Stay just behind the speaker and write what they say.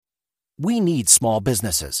We need small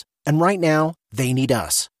businesses, and right now, they need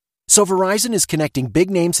us. So Verizon is connecting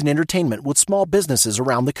big names in entertainment with small businesses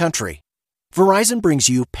around the country. Verizon brings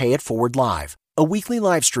you Pay It Forward Live, a weekly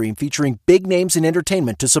live stream featuring big names in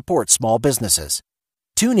entertainment to support small businesses.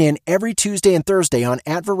 Tune in every Tuesday and Thursday on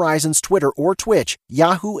 @Verizon's Twitter or Twitch,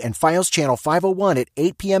 Yahoo, and Fios Channel 501 at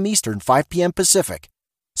 8 p.m. Eastern, 5 p.m. Pacific.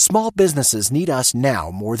 Small businesses need us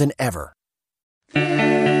now more than ever.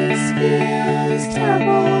 This feels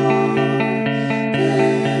terrible.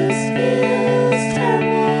 This feels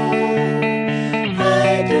terrible.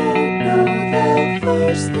 I don't know the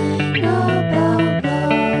first thing about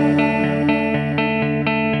love.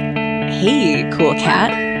 Hey, cool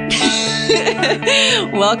cat.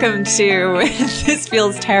 Welcome to This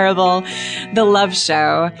Feels Terrible, the Love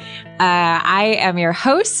Show. I am your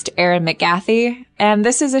host, Erin McGathy, and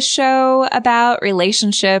this is a show about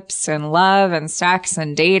relationships and love and sex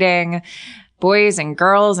and dating, boys and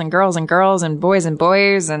girls and girls and girls and boys and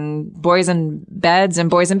boys beds and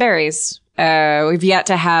boys and berries. We've yet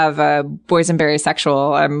to have a boys and berries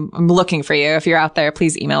sexual. I'm looking for you. If you're out there,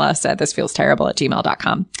 please email us at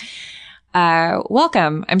thisfeelsterrible@gmail.com.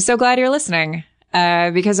 Welcome. I'm so glad you're listening,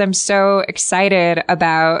 because I'm so excited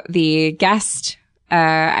about the guest,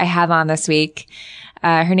 I have on this week.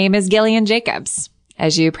 Her name is Gillian Jacobs,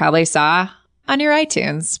 as you probably saw on your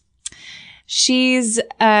iTunes. She's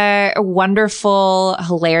a wonderful,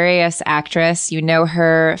 hilarious actress. You know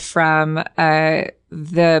her from,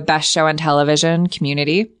 the best show on television,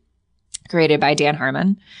 Community, created by Dan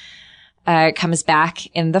Harmon. Comes back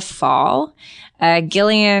in the fall.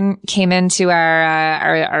 Gillian came into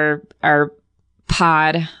our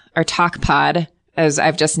pod, our talk pod, as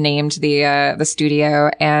I've just named the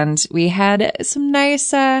studio, and we had some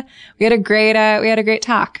nice, we had a great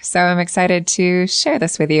talk. So I'm excited to share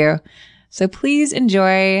this with you. So please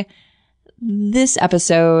enjoy this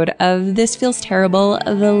episode of This Feels Terrible,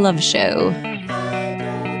 the Love Show.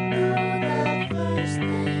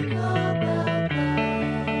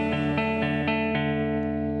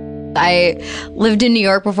 I lived in New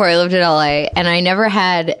York before I lived in LA, and I never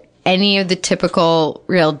had any of the typical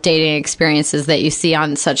real dating experiences that you see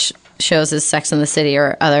on such shows as Sex and the City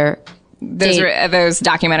or other those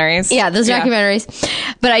documentaries. Yeah, those documentaries.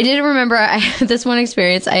 But I did remember this one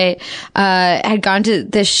experience. I had gone to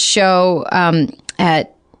this show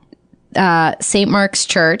at St. Mark's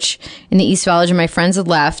Church in the East Village, and my friends had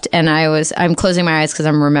left, and I'm closing my eyes because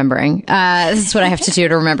I'm remembering. This is what I have to do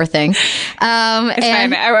to remember things. It's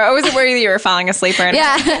fine. I wasn't worried that you were falling asleep or anything.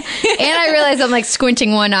 Yeah. And I realized I'm like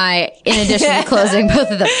squinting one eye in addition to closing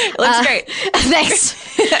both of them. Looks great. Thanks.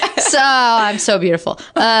 So I'm so beautiful.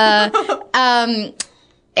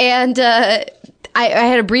 I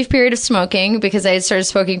had a brief period of smoking because I had started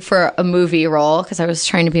smoking for a movie role because I was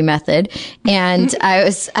trying to be method. And I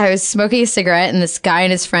was smoking a cigarette, and this guy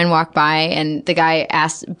and his friend walked by, and the guy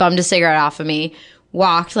bummed a cigarette off of me,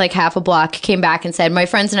 walked like half a block, came back and said, "My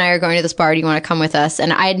friends and I are going to this bar. Do you want to come with us?"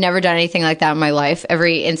 And I had never done anything like that in my life.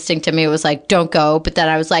 Every instinct in me was like, don't go. But then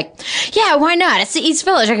I was like, yeah, why not? It's the East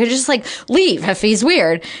Village. I could just like leave if he's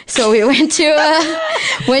weird. So we went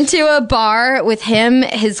to a bar with him,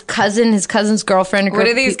 his cousin's girlfriend. What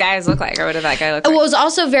do these guys look like? Or what did that guy look like? Well, it was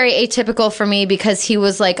also very atypical for me because he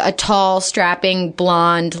was like a tall, strapping,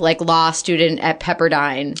 blonde, like law student at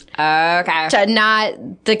Pepperdine. Okay.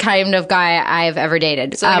 Not the kind of guy I've ever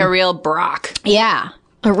dated. So like a real Brock. Yeah.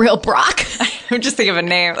 A real Brock. I'm just thinking of a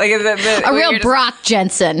name. Like a real Brock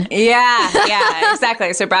Jensen. Yeah,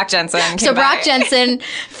 exactly. So Brock Jensen. Brock Jensen,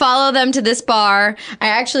 follow them to this bar. I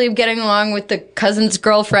actually am getting along with the cousin's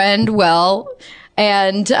girlfriend well.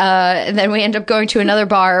 And then we end up going to another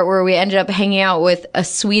bar where we ended up hanging out with a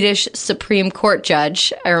Swedish Supreme Court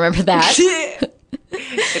judge. I remember that.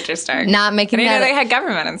 Interesting. Not making that. They had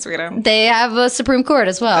government in Sweden. They have a Supreme Court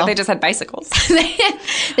as well. But they just had bicycles.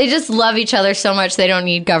 They just love each other so much they don't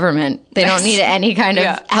need government. They don't need any kind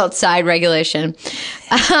of outside regulation.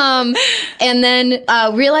 And then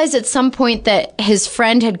realized at some point that his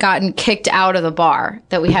friend had gotten kicked out of the bar,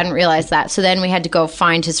 that we hadn't realized that. So then we had to go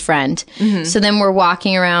find his friend. Mm-hmm. So then we're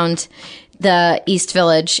walking around the East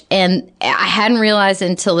Village, and I hadn't realized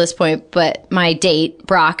until this point, but my date,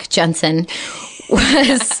 Brock Jensen,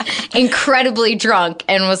 was incredibly drunk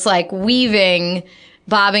and was like bobbing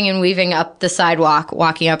and weaving up the sidewalk,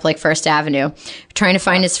 walking up like First Avenue, trying to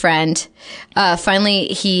find his friend. Finally,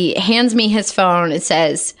 he hands me his phone and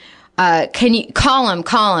says, can you call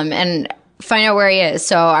him and find out where he is.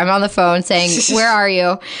 So I'm on the phone saying, where are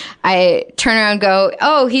you? I turn around and go,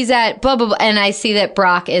 oh, he's at blah, blah, blah. And I see that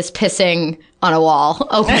Brock is pissing on a wall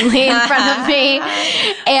openly in front of me.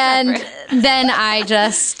 And then I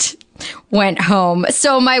just went home.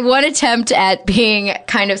 So my one attempt at being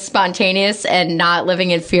kind of spontaneous and not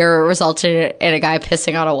living in fear resulted in a guy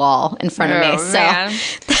pissing on a wall in front of me. Man.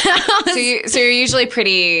 So you're usually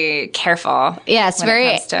pretty careful. Yes, when it very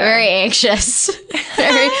comes to- very anxious,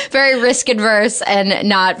 very risk adverse, and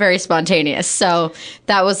not very spontaneous. So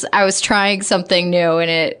I was trying something new, and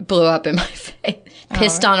it blew up in my face.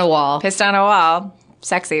 Pissed on a wall. Pissed on a wall.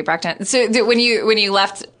 Sexy, Brockton. So when you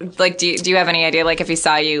left, like, do you have any idea, like, if he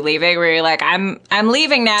saw you leaving, where you're like, I'm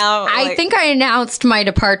leaving now? I think I announced my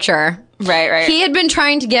departure. Right. He had been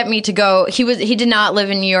trying to get me to go. He did not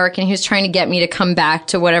live in New York, and he was trying to get me to come back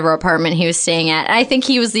to whatever apartment he was staying at. And I think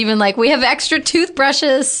he was even like, "We have extra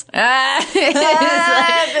toothbrushes." Drunk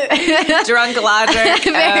logic.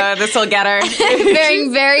 This will get her. very,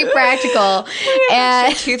 very practical.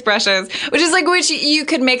 And Toothbrushes, which you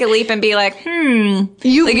could make a leap and be like,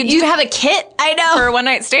 you have a kit? I know. for one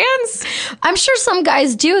night stands. I'm sure some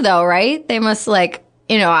guys do, though, right? They must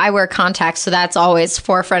I wear contacts, so that's always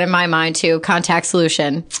forefront in my mind too. Contact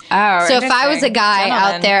solution. Oh, so if I was a guy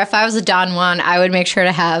Gentlemen. out there, if I was a Don Juan, I would make sure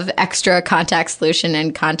to have extra contact solution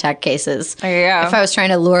and contact cases. There you go. If I was trying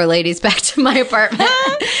to lure ladies back to my apartment,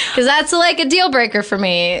 because that's like a deal breaker for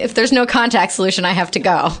me. If there's no contact solution, I have to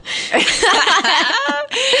go.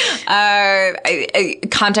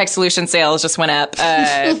 Contact solution sales just went up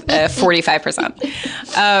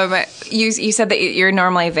 45%. You said that you're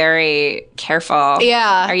normally very careful. Yeah.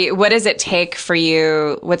 What does it take for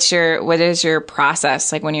you? What is your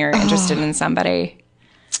process like when you're interested in somebody?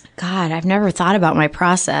 God, I've never thought about my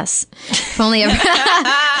process. If only Close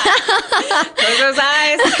those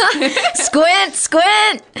eyes.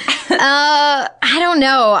 Squint. I don't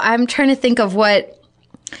know. I'm trying to think of what.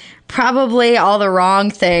 Probably all the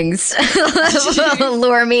wrong things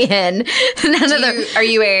lure me in. Are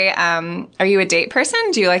you a date person?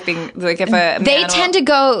 Do you like being like if a They tend to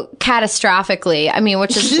go catastrophically. I mean,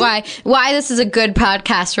 which is why this is a good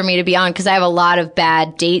podcast for me to be on, because I have a lot of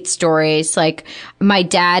bad date stories. Like my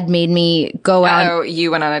dad made me go out. Oh, you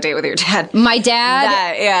went on a date with your dad. My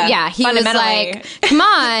dad, yeah, he was fundamentally like, "Come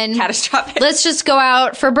on, catastrophic. let's just go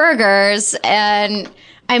out for burgers." And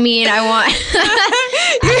I mean, I want.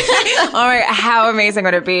 All right, how amazing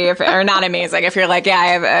would it be or not amazing, if you're like, yeah, I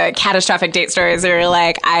have catastrophic date stories, or you're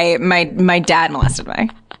like, my dad molested me.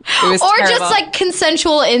 It was Or terrible. just like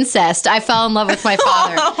consensual incest. I fell in love with my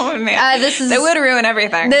father. Oh man, That would ruin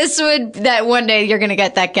everything. That one day you're going to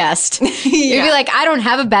get that guest. You'd be like, I don't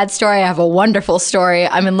have a bad story. I have a wonderful story.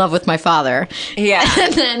 I'm in love with my father. Yeah.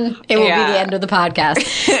 And then it will be the end of the podcast.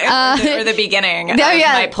 or the beginning of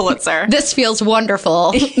my Pulitzer. This feels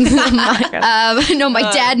wonderful. My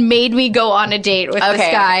dad made me go on a date with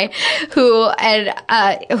this guy who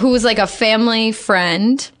was like a family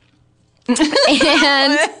friend.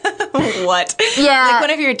 And what? Yeah. Like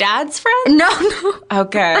one of your dad's friends? No. Oh,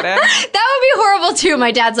 good. That would be horrible too.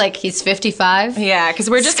 My dad's like, he's 55. Yeah, because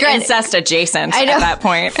we're just incest adjacent at that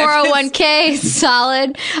point. 401k,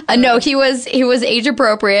 solid. No, he was age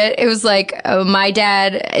appropriate. It was like, my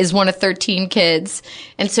dad is one of 13 kids.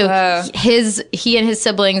 And so he and his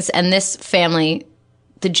siblings and this family,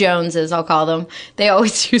 the Joneses, I'll call them, they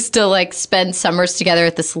always used to like spend summers together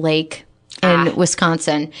at this lake in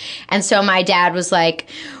Wisconsin. And so my dad was like,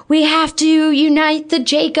 we have to unite the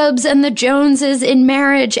Jacobs and the Joneses in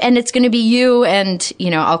marriage, and it's going to be you and,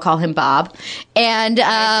 I'll call him Bob. And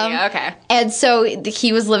okay. And so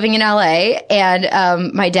he was living in LA,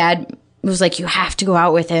 and my dad was like, you have to go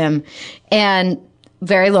out with him. And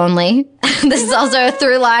very lonely. This is also a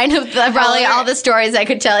through line of probably all the stories I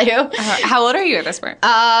could tell you. How old are you at this point?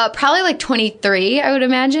 Probably like 23, I would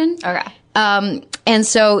imagine. Okay. And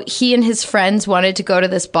so he and his friends wanted to go to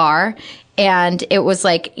this bar, and it was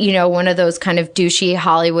like, one of those kind of douchey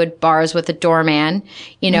Hollywood bars with a doorman,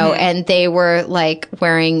 and they were like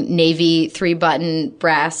wearing navy 3-button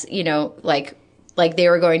brass, like they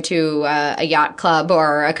were going to a yacht club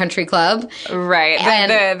or a country club. Right.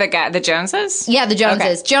 And the Joneses? Yeah, the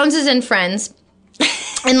Joneses. Okay. Joneses and friends.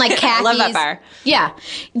 And like khakis. I love that bar. Yeah.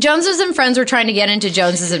 Joneses and Friends were trying to get into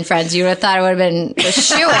Joneses and Friends. You would have thought it would have been a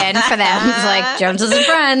shoo-in for them. It's like, Joneses and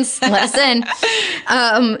Friends, let us in.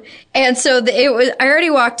 And so I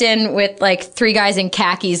already walked in with like 3 guys in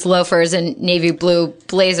khakis, loafers, and navy blue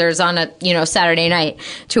blazers on a, Saturday night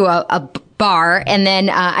to a bar. And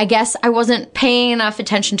then I guess I wasn't paying enough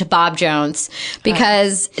attention to Bob Jones,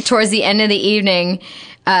 because towards the end of the evening,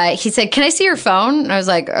 he said, "Can I see your phone?" And I was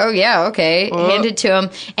like, "Oh yeah, okay." Handed it to him,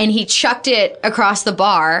 and he chucked it across the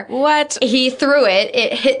bar. What? He threw it.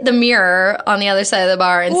 It hit the mirror on the other side of the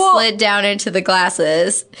bar and slid down into the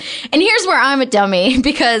glasses. And here's where I'm a dummy,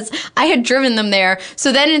 because I had driven them there.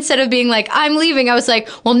 So then instead of being like, "I'm leaving," I was like,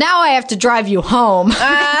 "Well, now I have to drive you home.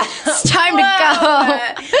 It's time to go."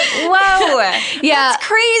 Whoa. Yeah. That's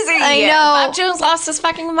crazy. I know. Bob Jones lost his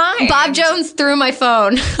fucking mind. Bob Jones threw my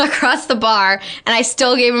phone across the bar, and I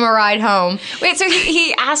still gave him a ride home. Wait, so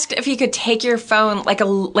he asked if he could take your phone like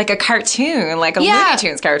a cartoon, like a Looney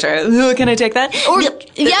Tunes character. Oh, can I take that? Or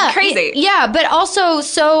yeah, crazy. Yeah, but also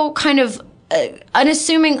so kind of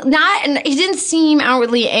unassuming. And he didn't seem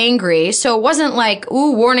outwardly angry, so it wasn't like,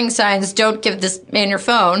 "Ooh, warning signs! Don't give this man your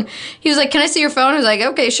phone." He was like, "Can I see your phone?" I was like,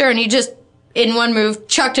 "Okay, sure," and he just in one move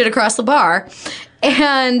chucked it across the bar.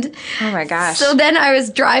 And oh my gosh. So then I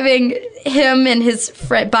was driving him and his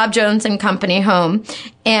friend Bob Jones and company home,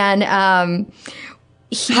 and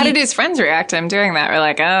how did his friends react to him doing that? We're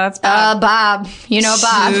like, "Oh, it's Bob." Bob. You know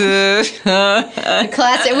Bob.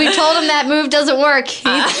 Classic. We told him that move doesn't work. He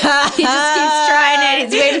just keeps trying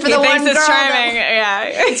it. He's waiting for the one girl.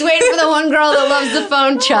 He's waiting for the one girl that loves the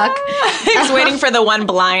phone, Chuck. He's waiting for the one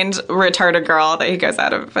blind, retarded girl that he goes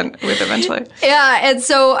out with eventually. Yeah, and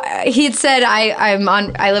so he'd said, I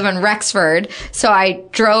live in Rexford, so I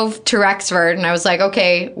drove to Rexford, and I was like,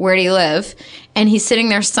 "Okay, where do you live?" And he's sitting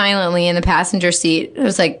there silently in the passenger seat. I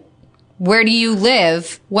was like, "Where do you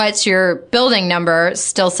live? What's your building number?"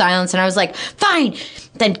 Still silence. And I was like, "Fine,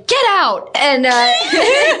 then get out." And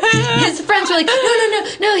his friends were like,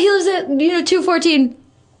 no, he lives at 214.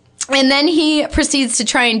 And then he proceeds to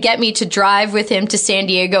try and get me to drive with him to San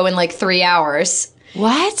Diego in like 3 hours.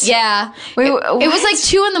 What? Yeah. Wait, it was like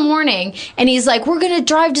 2 a.m. And he's like, "We're going to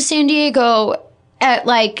drive to San Diego at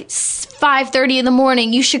like 5:30 in the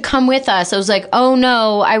morning. You should come with us." I was like, "Oh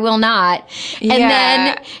no, I will not." And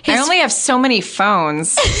then I only have so many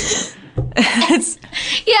phones. I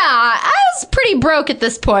was pretty broke at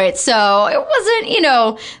this point, so it wasn't,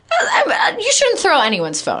 you shouldn't throw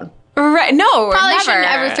anyone's phone. Right? No, probably never, shouldn't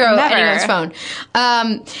ever throw anyone's phone.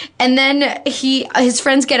 And then his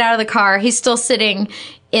friends get out of the car. He's still sitting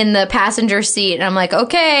in the passenger seat, and I'm like,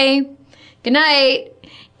 "Okay, good night."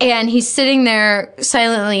 And he's sitting there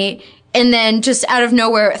silently, and then just out of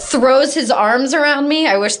nowhere throws his arms around me.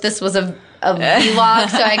 I wish this was a vlog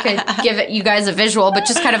so I could give you guys a visual, but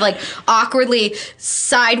just kind of like awkwardly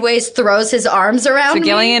sideways throws his arms around me. So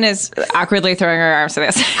Gillian is awkwardly throwing her arms to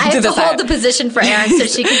this. I have to hold the position for Erin so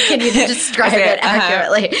she can continue to describe it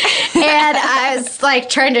accurately. And I was like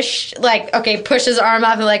trying to push his arm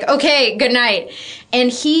off and like, "Okay, good night." And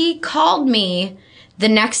he called me the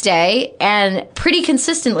next day and pretty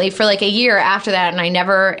consistently for like a year after that, and I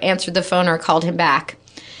never answered the phone or called him back.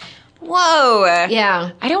 Whoa. Yeah.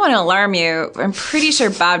 I don't want to alarm you. I'm pretty sure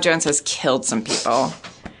Bob Jones has killed some people.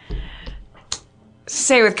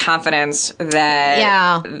 Say with confidence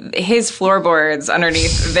that his floorboards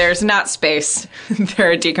underneath, there's not space.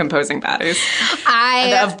 There are decomposing bodies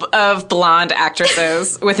of blonde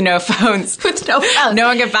actresses with no phones. No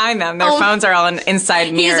one can find them. Their phones are all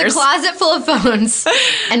inside mirrors. He's a closet full of phones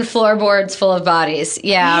and floorboards full of bodies.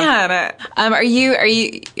 Yeah. Are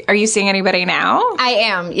you seeing anybody now? I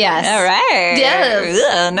am. Yes. All right. Yes.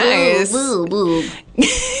 Ugh, nice. Boo, boo, boo.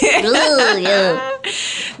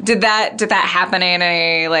 Did that happen in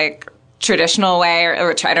a like traditional way,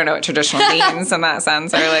 or I don't know what traditional means in that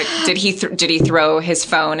sense, or like did he throw his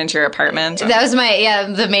phone into your apartment? That was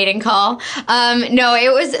the mating call.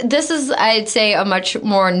 No, this is I'd say a much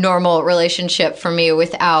more normal relationship for me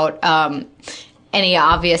without any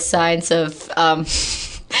obvious signs of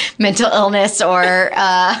mental illness or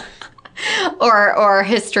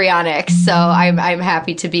histrionics. So I'm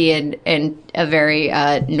happy to be in a very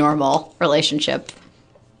normal relationship.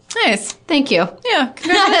 Nice. Thank you. Yeah.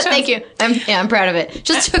 Congratulations. Thank you. I'm proud of it.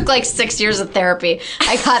 Just took like 6 years of therapy.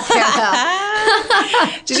 I got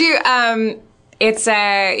there. Did you? It's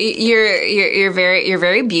you're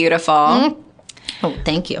very beautiful. Mm-hmm. Oh,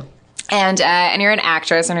 thank you. And you're an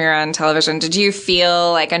actress and you're on television. Did you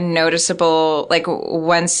feel like a noticeable, like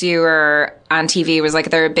once you were on TV, was like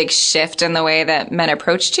there a big shift in the way that men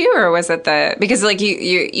approached you, or was it because like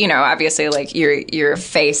you know obviously like your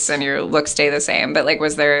face and your look stay the same, but like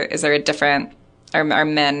is there a different? Are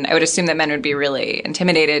men? I would assume that men would be really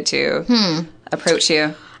intimidated to approach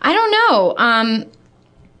you. I don't know.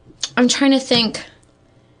 I'm trying to think.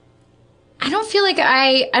 I don't feel like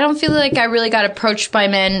I really got approached by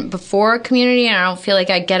men before Community, and I don't feel like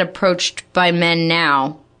I get approached by men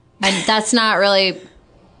now. And that's not really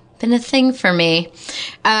been a thing for me.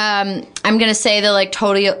 I'm going to say the like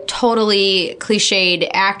totally cliched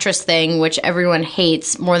actress thing, which everyone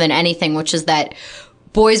hates more than anything, which is that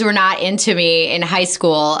boys were not into me in high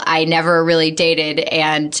school. I never really dated,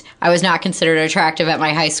 and I was not considered attractive at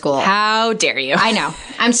my high school. How dare you? I know.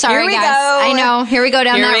 I'm sorry, Here we guys. go. I know. Here we go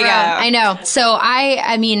down Here that we road. go. I know. So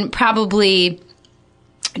I mean, probably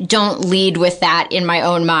don't lead with that in my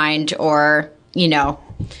own mind, or, you know,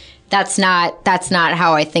 that's not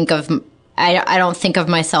how I think of, I don't think of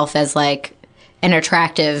myself as like an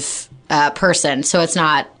attractive person. So it's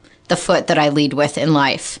not the foot that I lead with in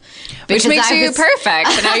life. Which Because makes I you was- perfect.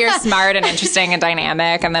 So now you're smart and interesting and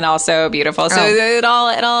dynamic, and then also beautiful. So it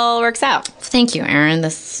all works out. Thank you, Erin. I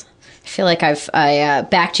feel like I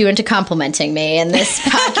backed you into complimenting me in this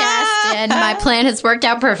podcast, and my plan has worked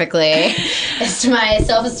out perfectly. It's my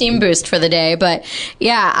self-esteem boost for the day. But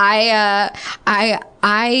yeah,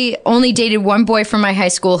 I only dated one boy from my high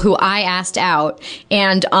school who I asked out,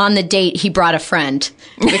 and on the date he brought a friend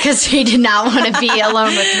because he did not want to be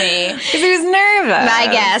alone with me. Because he was nervous. I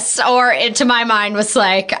guess, or it, to my mind, was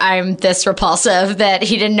like, I'm this repulsive that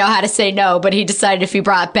he didn't know how to say no, but he decided if he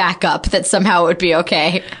brought backup that somehow it would be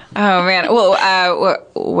okay. Oh man. Well,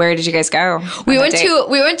 where did you guys go? We went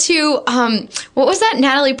to what was that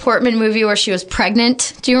Natalie Portman movie where she was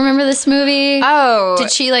pregnant? Do you remember this movie? Oh.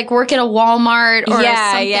 Did she like work at a Walmart or something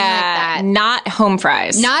like that? Not Home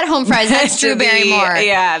Fries. Not Home Fries. That's Drew Barrymore.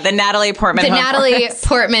 Yeah, the Natalie Portman. The Home Natalie Fries.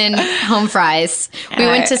 Portman Home Fries. We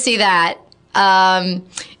went to see that.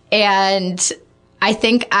 And I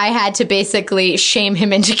think I had to basically shame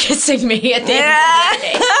him into kissing me at the end of the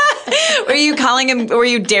day. Were you calling him? Were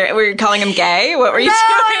you calling him gay? What were you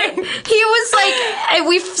doing? He was like,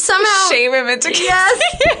 we somehow Shame him into kissing.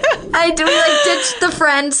 Yes, we like ditched the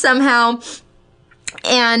friend somehow.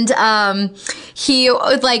 And he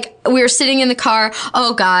would like, we were sitting in the car.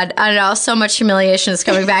 Oh God, I don't know. So much humiliation is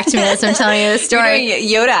coming back to me as I'm telling you this story. You're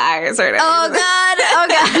doing Yoda eyes right now. Oh God.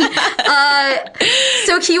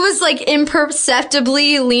 So he was like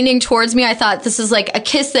imperceptibly leaning towards me. I thought this is like a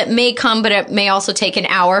kiss that may come, but it may also take an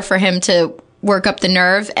hour for him to work up the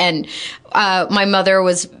nerve. And my mother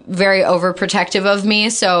was very overprotective of me.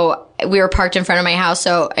 So we were parked in front of my house.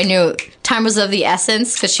 So I knew time was of the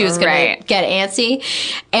essence because she was going to get antsy.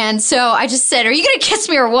 And so I just said, are you going to kiss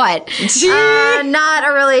me or what? Not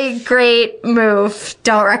a really great move.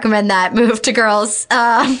 Don't recommend that move to girls.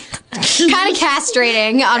 Kind of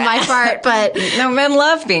castrating on my part, but No, men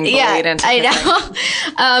love being bullied into I kissing.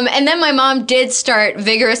 know. And then my mom did start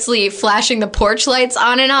vigorously flashing the porch lights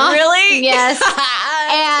on and off. Really? Yes.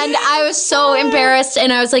 And I was so embarrassed,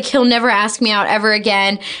 and I was like, he'll never ask me out ever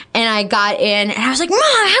again. And I got in, and I was like, Mom,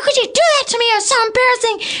 how could you do that to me? It was so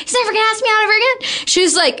embarrassing. He's never gonna ask me out ever again. She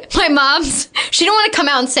was like, my mom's, she didn't want to come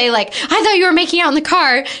out and say like, I thought you were making out in the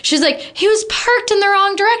car. She was like, he was parked in the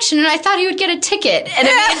wrong direction, and I thought he would get a ticket. And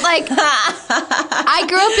I mean, like, I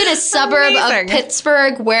grew up in a suburb Amazing. of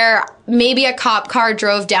Pittsburgh where maybe a cop car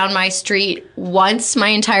drove down my street once my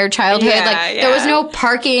entire childhood. Yeah, There was yeah. no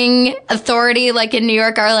parking authority like in New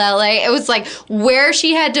York or LA. It was like where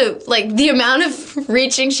she had to, like the amount of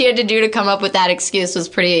reaching she had to do to come up with that excuse was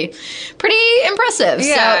pretty impressive.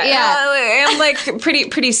 Yeah, So, yeah. and like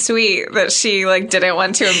pretty sweet that she like didn't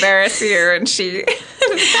want to embarrass you, and she.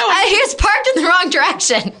 He was parked in the wrong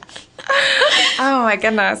direction. Oh my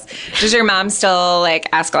goodness! Does your mom still like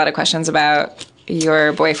ask a lot of questions about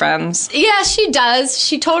your boyfriends? Yeah, she does.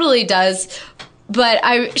 She totally does.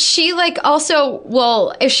 But she like also,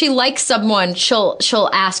 well, if she likes someone, she'll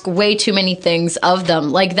ask way too many things of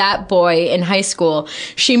them. Like that boy in high school,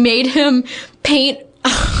 she made him paint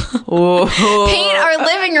our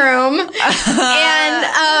living room.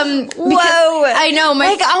 And Whoa! I know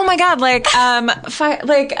Like, oh my god! Like, I'm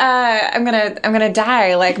gonna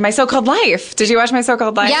die. Like my so-called life. Did you watch My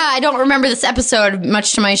So-Called Life? yeah, I don't remember this episode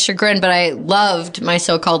much to my chagrin, but I loved My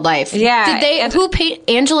So-Called Life. Yeah, Did they? and- Who paint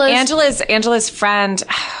Angela's friend.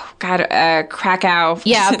 Oh God, Krakow.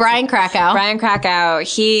 Yeah, Brian Krakow. Brian Krakow.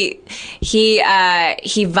 He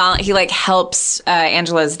like helps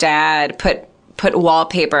Angela's dad put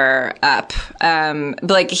wallpaper up. But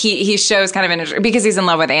like he shows kind of an interest because he's in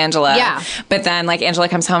love with Angela. Yeah. But then like Angela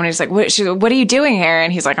comes home and he's like, what are you doing here?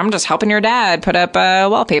 And he's like, I'm just helping your dad put up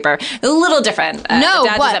wallpaper. A little different. No, the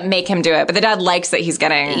dad what? doesn't make him do it, but the dad likes that he's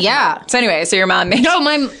getting. Yeah. So anyway, so your mom made. No,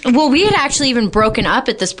 we had actually even broken up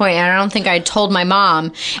at this point, and I don't think I told my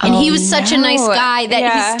mom. And he was such a nice guy that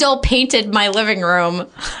Yeah. he still painted my living room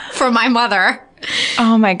for my mother.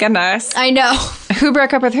 Oh my goodness. I know. Who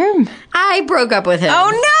broke up with whom? I broke up with him. Oh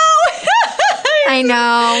no! I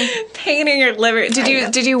know. Painting your liver.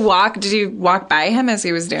 Did you walk by him as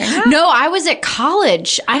he was doing that? No, I was at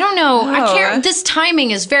college. I don't know. I can't. This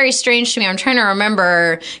timing is very strange to me. I'm trying to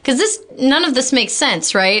remember because none of this makes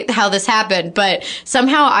sense, right? How this happened, but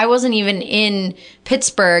somehow I wasn't even in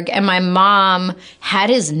Pittsburgh, and my mom had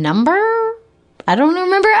his number. I don't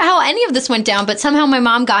remember how any of this went down, but somehow my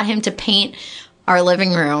mom got him to paint our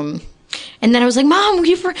living room. And then I was like, Mom,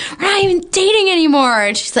 we're not even dating anymore.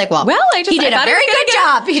 And she's like, well, he did a very good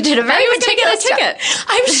job. He did a very meticulous job.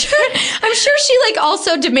 I'm sure she like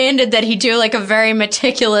also demanded that he do like a very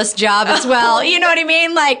meticulous job as well. You know what I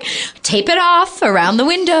mean? Like tape it off around the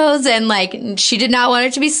windows, and like she did not want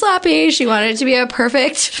it to be sloppy. She wanted it to be a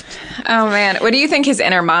perfect. Oh man, what do you think his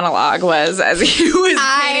inner monologue was as he was painting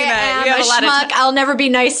that? I am a schmuck. I'll never be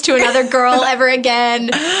nice to another girl ever again.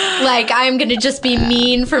 Like I'm gonna just be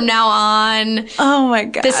mean from now on. Oh my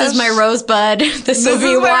god! This is my rosebud. This will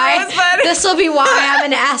be why I'm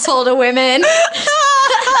an asshole to women.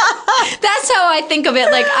 That's how I think of it.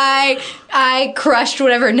 Like I crushed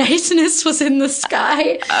whatever niceness was in the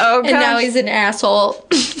sky. Oh, and now he's an asshole.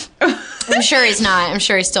 I'm sure he's not. I'm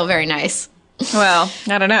sure he's still very nice. Well,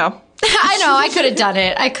 I don't know. I know. I could have done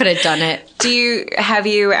it. Do you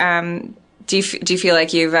feel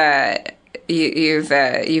like you've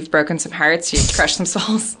broken some hearts? You've crushed some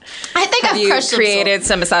souls? I think I've crushed some souls. Have you created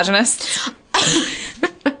some misogynists?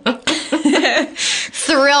 It's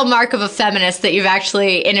the real mark of a feminist that you've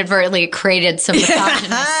actually inadvertently created some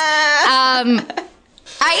misogynists.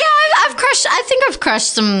 I've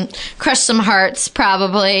crushed some hearts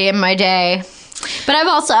probably in my day, but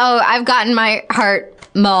I've gotten my heart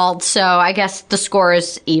mauled, so I guess the score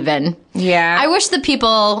is even. Yeah. I wish the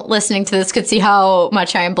people listening to this could see how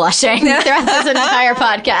much I am blushing throughout this entire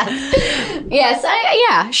podcast.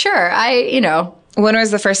 Yes, sure. When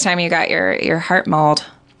was the first time you got your heart mauled?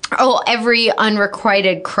 Oh, every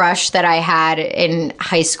unrequited crush that I had in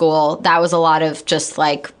high school, that was a lot of just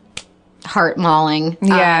like heart mauling.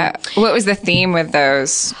 Yeah. What was the theme with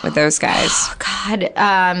those guys? Oh God,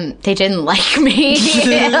 they didn't like me.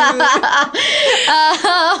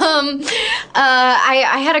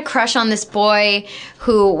 I had a crush on this boy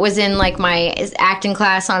who was in like my acting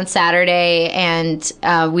class on Saturday, and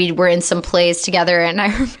we were in some plays together, and I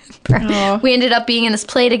remember we ended up being in this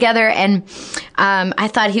play together, and I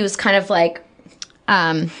thought he was kind of like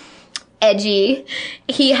edgy.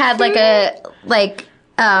 He had like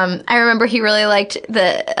I remember he really liked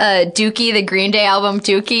the Dookie, the Green Day album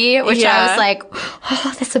Dookie, which I was like,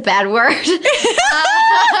 oh, that's a bad word.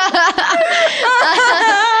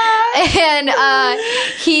 And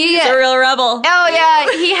he's a real rebel. Oh yeah,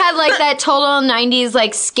 he had like that total 90s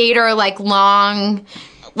like skater like long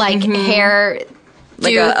like hair.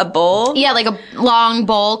 Like a bowl? Yeah, like a long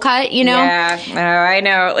bowl cut, you know? Yeah, I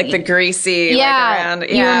know. Like the greasy, like around.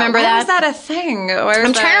 Yeah. You remember that? Why was that a thing?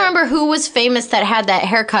 I'm trying to remember who was famous that had that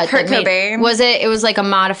haircut. Kurt Cobain. Was it? It was like a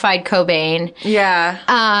modified Cobain. Yeah.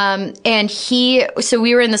 And so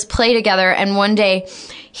we were in this play together, and one day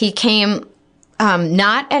he came,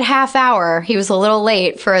 not at half hour. He was a little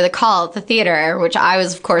late for the call at the theater, which I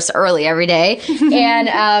was, of course, early every day.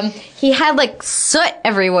 And he had like soot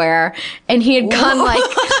everywhere, and he had gone like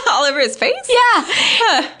all over his face.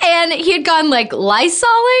 Yeah, and he had gone like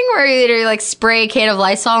Lysoling, where he like spray a can of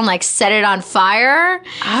Lysol and like set it on fire.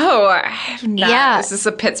 Oh, I have not. Yeah, is this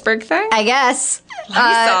a Pittsburgh thing? I guess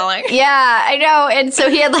Lysoling. Yeah, I know. And so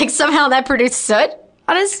he had like somehow that produced soot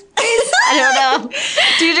on his face. I don't know.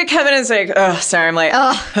 Dude, you come in and say, "Oh, sorry, I'm late."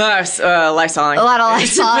 Lysoling. A lot of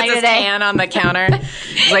Lysoling today. Puts his can on the counter.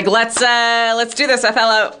 He's like, "Let's do this,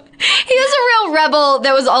 FLO." He was a real rebel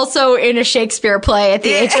that was also in a Shakespeare play at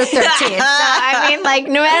the age of 13. So, I mean, like,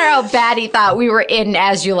 no matter how bad he thought, we were in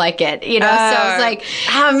As You Like It, you know? So it was like...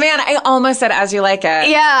 Oh, man, I almost said As You Like It.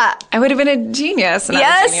 Yeah. I would have been a genius. Not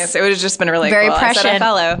a genius. It would have just been really very cool. prescient.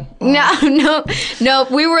 I said FLO. No.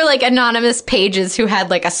 We were like anonymous pages who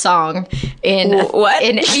had like a song in... What?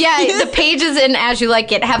 The pages in As You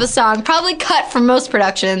Like It have a song, probably cut from most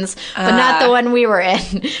productions, but not the one we were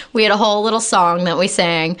in. We had a whole little song that we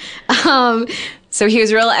sang. So he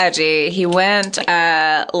was real edgy. He went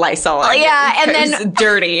Lysol. Yeah, and then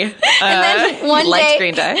dirty. And then one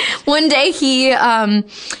day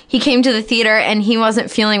he came to the theater and he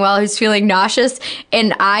wasn't feeling well. He was feeling nauseous,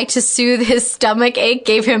 and I, to soothe his stomach ache,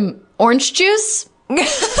 gave him orange juice. I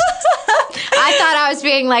thought I was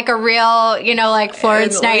being like a real, like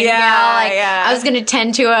Florence Nightingale. I was going to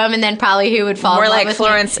tend to him, and then probably he would fall in love with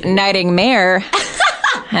Florence Nightingale.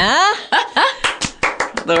 Huh?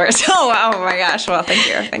 the worst. Oh my gosh. Well, thank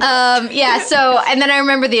you. Yeah, so, and then I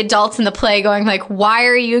remember the adults in the play going like, why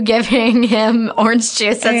are you giving him orange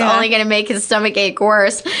juice? That's only going to make his stomach ache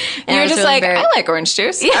worse. And You're just really like, I like orange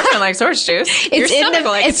juice. Everyone likes orange juice.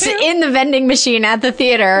 It's in the vending machine at the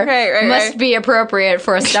theater. Right. Must be appropriate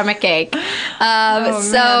for a stomach ache.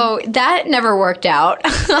 So that never worked out.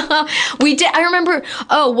 I remember,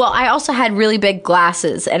 I also had really big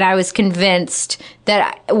glasses, and I was convinced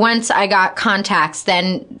that once I got contacts,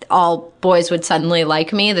 then all boys would suddenly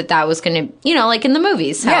like me, that was going to, like in the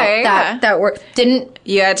movies. That worked. Didn't.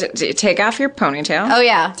 You had to take off your ponytail. Oh,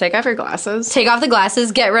 yeah. Take off your glasses. Take off the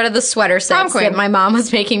glasses, get rid of the sweater sets that my mom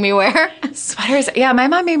was making me wear. Sweaters. Yeah, my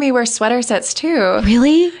mom made me wear sweater sets too.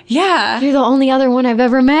 Really? Yeah. You're the only other one I've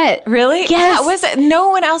ever met. Really? Yes. Yeah, no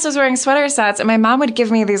one else was wearing sweater sets, and my mom would give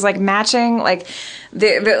me these like matching, like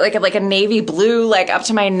like a navy blue, like up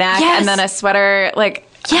to my neck, and then a sweater, like.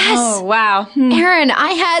 Yes. Oh, wow. Erin,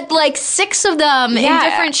 I had like 6 of them in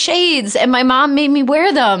different shades, and my mom made me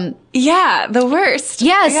wear them. Yeah, the worst.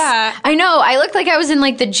 Yes. Yeah. I know. I looked like I was in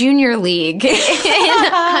like the junior league in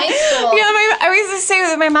high school. Yeah, I was to say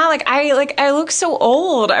with my mom, I look so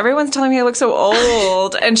old. Everyone's telling me I look so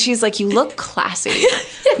old. And she's like, you look classy.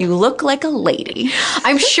 You look like a lady.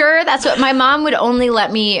 I'm sure that's what my mom would only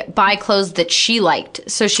let me buy clothes that she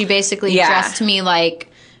liked. So she basically dressed me like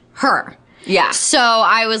her. Yeah. So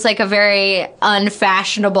I was like a very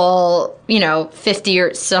unfashionable, 50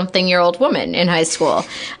 or something year old woman in high school. Really,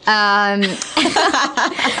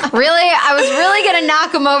 I was really going to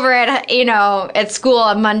knock him over at school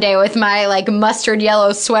on Monday with my like mustard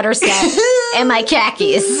yellow sweater set and my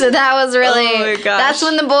khakis. So that was really, oh my gosh. That's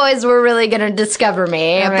when the boys were really going to discover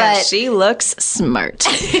me. But she looks smart.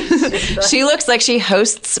 She looks like she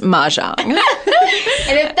hosts Mahjong.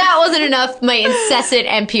 And if that wasn't enough, my incessant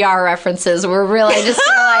NPR references were really just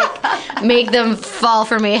gonna make them fall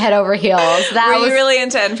for me head over heels. Were you really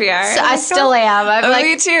into NPR? I still am. I'm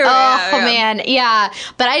me too. Man, yeah.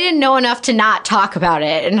 But I didn't know enough to not talk about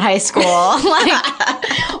it in high school.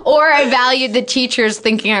 Or I valued the teachers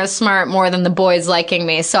thinking I was smart more than the boys liking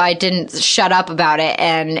me, so I didn't shut up about it,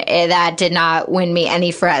 and that did not win me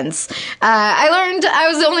any friends. I learned I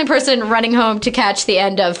was the only person running home to catch the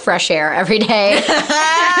end of Fresh Air every day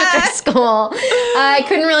after school. I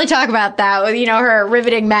couldn't really talk about that with, her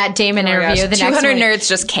riveting Matt Damon interview. The 200 next nerds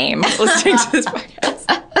just came listening to this podcast.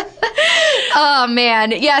 Oh,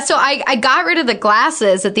 man. Yeah, so I got rid of the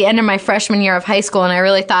glasses at the end of my freshman year of high school, and I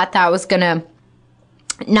really thought that was going to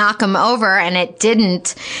knock him over, and it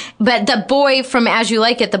didn't. But the boy from As You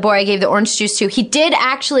Like It, the boy I gave the orange juice to, we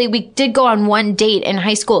did go on one date in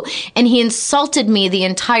high school, and he insulted me the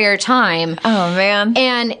entire time. Oh, man.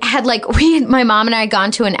 And had my mom and I had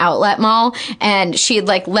gone to an outlet mall, and she had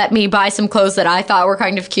let me buy some clothes that I thought were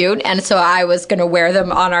kind of cute, and so I was going to wear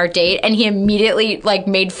them on our date, and he immediately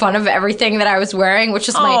made fun of everything that I was wearing, which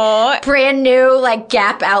is my brand new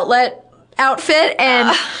Gap outlet outfit.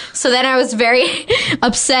 And so then I was very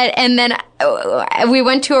upset, and then we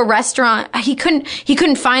went to a restaurant. He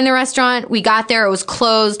couldn't find the restaurant. We got there, it was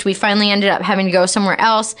closed. We finally ended up having to go somewhere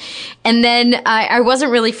else, and then I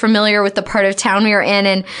wasn't really familiar with the part of town we were in,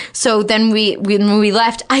 and so then when we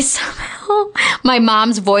left, I somehow, my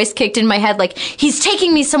mom's voice kicked in my head he's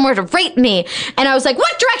taking me somewhere to rape me, and I was like,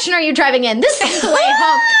 what direction are you driving in? This is the way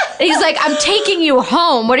home. And he's like, I'm taking you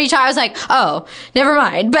home. What are you talking? I was like, oh, never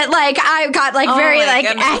mind. But I got very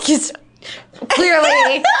accused.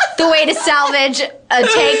 Clearly, the way to salvage a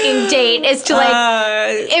taking date is to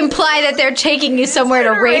imply that they're taking you somewhere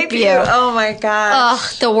to rape you. Oh my god!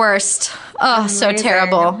 Oh, the worst. Oh, so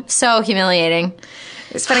terrible. So humiliating.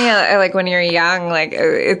 It's funny how, when you're young,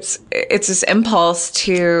 it's this impulse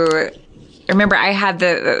to. I remember I had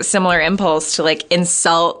the similar impulse to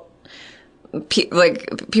insult.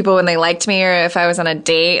 People when they liked me, or if I was on a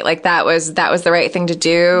date, that was the right thing to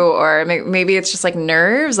do, or maybe it's just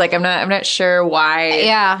nerves. I'm not sure why.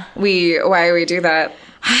 Yeah, why we do that.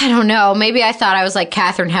 I don't know. Maybe I thought I was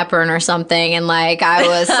Katharine Hepburn or something, and I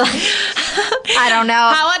was. I don't know.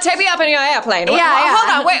 Howard, take me up in your airplane. Yeah.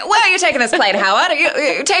 Hold on. Where are you taking this plane, Howard?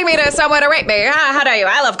 You take me to somewhere to rape me. How dare you?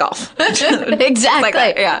 I love golf. Exactly.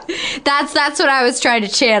 That, yeah. That's what I was trying to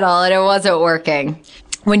channel, and it wasn't working.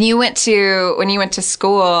 When you went to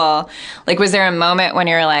school, was there a moment when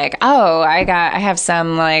you're I have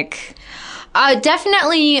some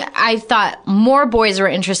definitely, I thought more boys were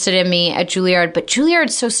interested in me at Juilliard, but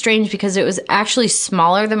Juilliard's so strange because it was actually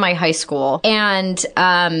smaller than my high school, and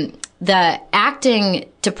the acting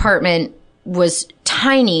department was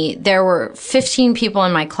tiny. There were 15 people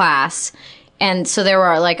in my class, and so there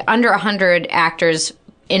were under 100 actors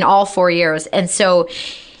in all 4 years, and so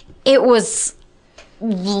it was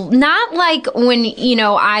not like when,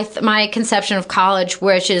 my conception of college,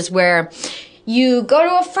 which is where you go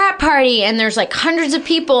to a frat party and there's like hundreds of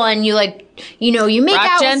people and you like, you make Brock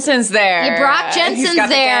out. Jensen's there. Brock Jensen's got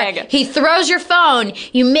the there. gag. He throws your phone.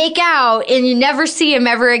 You make out and you never see him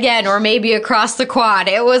ever again, or maybe across the quad.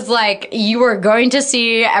 It was like you were going to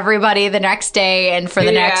see everybody the next day and for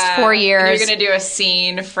the next 4 years. And you're going to do a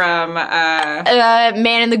scene from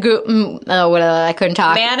Man in the Goober. I couldn't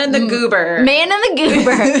talk. Man in the Goober. Man in the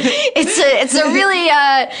Goober. It's a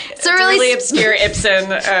really obscure Ibsen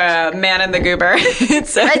Man in the Goober.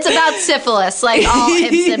 It's about syphilis, like all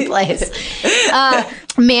Ibsen plays.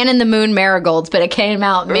 Man in the Moon Marigolds, but it came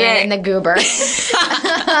out Man in the Goober.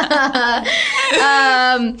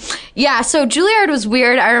 So Juilliard was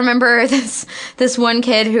weird. I remember this one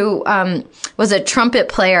kid who was a trumpet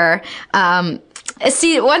player.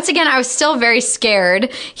 See, once again, I was still very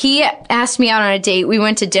scared. He asked me out on a date. We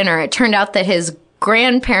went to dinner. It turned out that his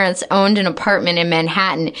grandparents owned an apartment in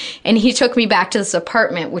Manhattan, and he took me back to this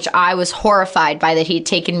apartment, which I was horrified by that he'd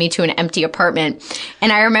taken me to an empty apartment.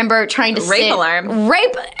 And I remember trying to rape alarm.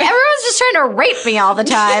 Everyone's just trying to rape me all the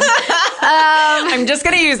time. I'm just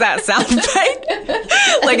going to use that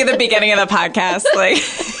soundbite, like at the beginning of the podcast, like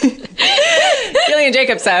Gillian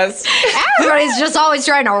Jacobs says. Everybody's just always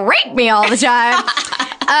trying to rape me all the time.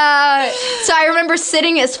 So I remember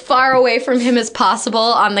sitting as far away from him as possible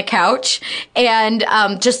on the couch and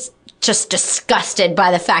just disgusted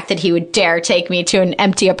by the fact that he would dare take me to an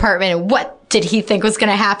empty apartment and what did he think was going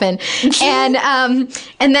to happen. And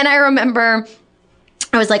then I remember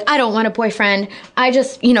I was like, I don't want a boyfriend. I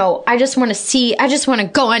just want to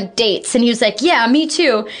go on dates. And he was like, yeah, me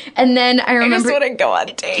too. And then I remember. I just want to go on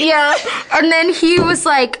dates. Yeah. And then he was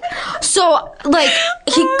like,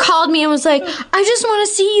 he called me and was like, I just want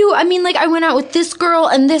to see you. I mean, like, I went out with this girl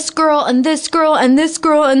and this girl and this girl and this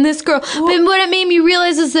girl and this girl. But what it made me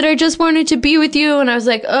realize is that I just wanted to be with you. And I was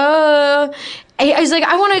like, I was like,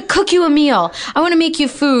 I want to cook you a meal. I want to make you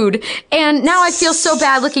food. And now I feel so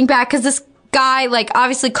bad looking back because this guy, like,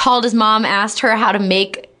 obviously called his mom, asked her how to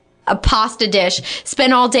make a pasta dish,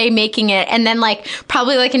 spent all day making it, and then, like,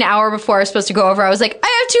 probably like an hour before I was supposed to go over, I was like,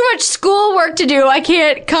 I have too much school work to do. I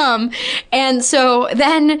can't come. And so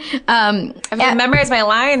then I've memorized my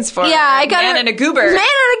lines for I got Man in a Goober. Man in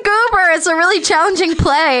a Goober. It's a really challenging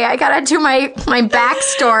play. I got to do my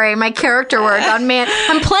backstory, my character work on Man.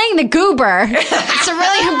 I'm playing the Goober. It's a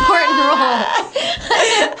really important role.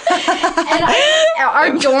 And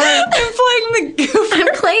our dorm. I'm playing the Goober.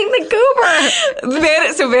 I'm playing the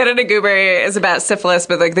Goober. So Man in a Goober is about syphilis,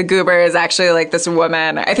 but like the Goober is actually like this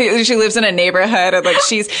woman. I think she lives in a neighborhood and like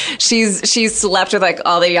she's slept with like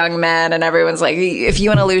all the young men, and everyone's like, if you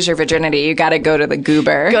want to lose your virginity, you got to go to the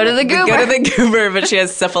Goober. Go to the Goober. Go to the Goober, but she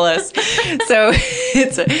has syphilis. So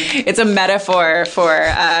it's a metaphor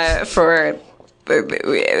for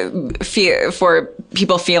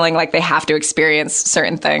people feeling like they have to experience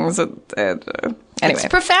certain things. Anyway. It's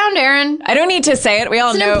profound, Aaron. I don't need to say it. We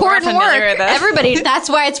all it's know. An important we're familiar work. with it. Everybody.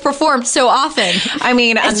 That's why it's performed so often. I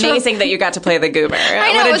mean, amazing that you got to play the Goober.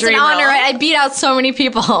 I know, it's an honor. I beat out so many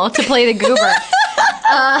people to play the Goober.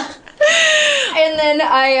 And then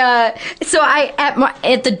at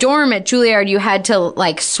the dorm at Juilliard, you had to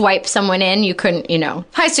like swipe someone in. You couldn't,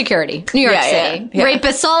 high security, New York City,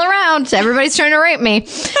 rapists all around. Everybody's trying to rape me.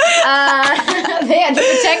 They had to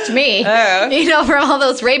protect me, from all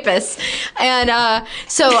those rapists. And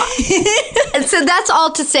so that's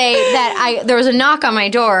all to say that there was a knock on my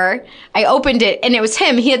door. I opened it, and it was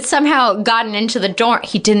him. He had somehow gotten into the dorm.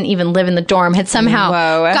 He didn't even live in the dorm. Had somehow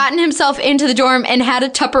gotten himself into the dorm and had a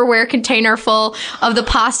Tupperware container full of the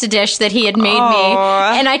pasta dish that he had made me.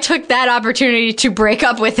 And I took that opportunity to break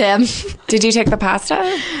up with him. Did you take the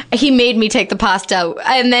pasta? He made me take the pasta.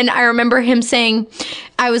 And then I remember him saying,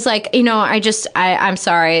 I was like, I'm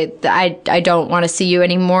sorry. I don't want to see you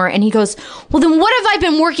anymore. And he goes, well, then what have I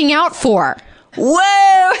been working out for?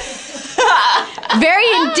 Whoa! Very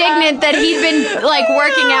indignant that he'd been like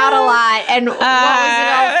working out a lot, and what was it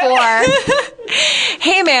all for?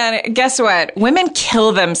 Hey man, guess what? Women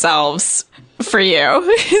kill themselves for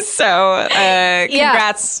you. So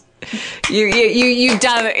congrats. You've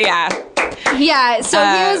done it. Yeah, so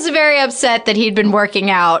he was very upset that he'd been working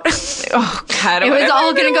out. Oh God, it was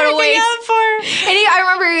all going to go to waste. And I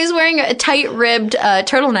remember he was wearing a tight-ribbed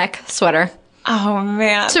turtleneck sweater. Oh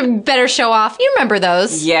man, to better show off. You remember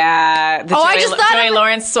those? Yeah. Joey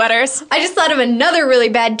Lawrence sweaters. I just thought of another really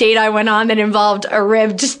bad date I went on that involved a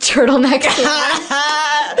ribbed turtleneck.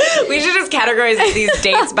 We should just categorize these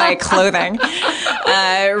dates by clothing. You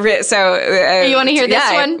want to hear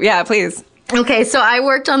this one? Yeah, please. Okay, so I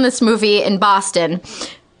worked on this movie in Boston.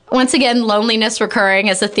 once again, loneliness recurring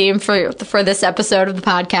as a theme for this episode of the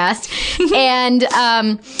podcast.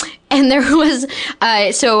 And there was,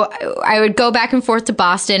 so I would go back and forth to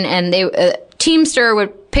Boston, and Teamster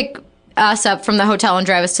would pick us up from the hotel and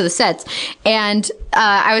drive us to the sets. And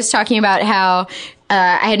I was talking about how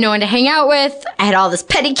I had no one to hang out with. I had all this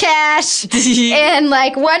petty cash and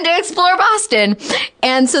like wanted to explore Boston.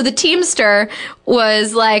 And so the Teamster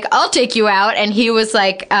was like, I'll take you out. And he was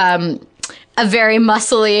like, a very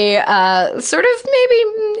muscly, sort of maybe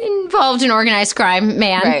involved in organized crime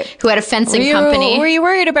man who had a fencing company. Were you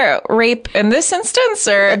worried about rape in this instance,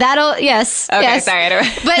 or yes. Okay, yes. sorry.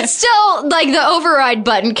 But still, like the override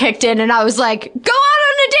button kicked in, and I was like, go out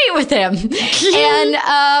on a date with him.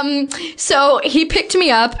 And so he picked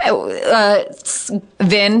me up.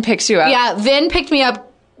 Vin picks you up. Yeah, Vin picked me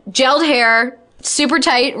up. Gelled hair. Super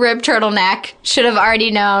tight ribbed turtleneck. Should have already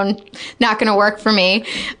known. Not going to work for me.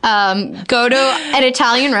 Go to an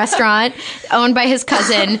Italian restaurant owned by his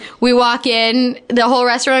cousin. We walk in. The whole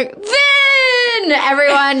restaurant, Vin!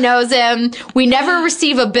 Everyone knows him. We never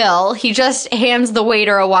receive a bill. He just hands the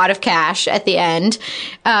waiter a wad of cash at the end,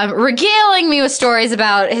 regaling me with stories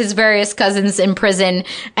about his various cousins in prison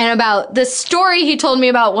and about the story he told me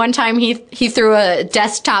about one time he threw a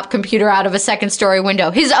desktop computer out of a second-story window.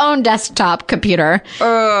 His own desktop computer.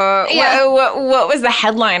 What was the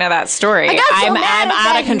headline of that story? I'm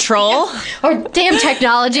out of control. Oh, damn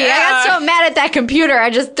technology. I got so mad at that computer, I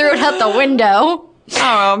just threw it out the window.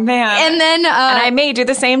 Oh, man. And then... and I may do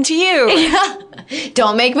the same to you. Yeah.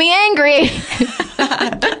 Don't make me angry.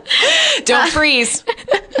 Don't freeze.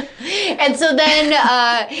 And so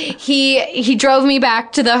then he drove me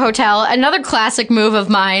back to the hotel. Another classic move of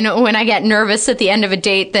mine when I get nervous at the end of a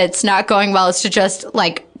date that's not going well is to just,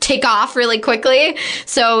 like, take off really quickly.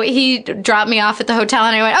 So he dropped me off at the hotel,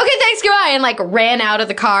 and I went, okay, thanks, goodbye, and, like, ran out of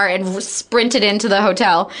the car and sprinted into the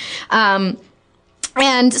hotel.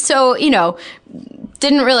 And so, you know,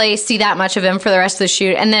 didn't really see that much of him for the rest of the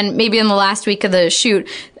shoot. And then maybe in the last week of the shoot,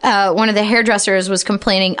 one of the hairdressers was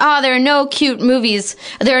complaining, there are no cute movies.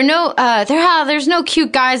 There's no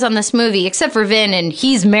cute guys on this movie except for Vin, and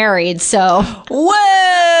he's married, so.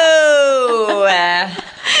 Whoa!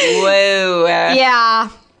 Whoa. Yeah.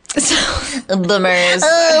 Bummers.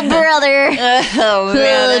 Oh, brother. Oh,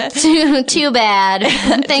 man. Too bad.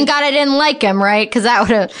 Thank God I didn't like him, right? Because that would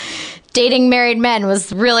have... Dating married men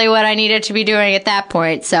was really what I needed to be doing at that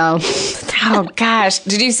point, so... Oh, gosh.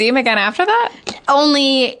 Did you see him again after that?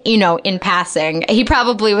 Only, in passing. He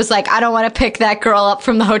probably was like, I don't want to pick that girl up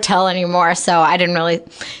from the hotel anymore, so I didn't really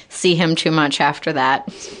see him too much after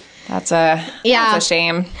that. That's a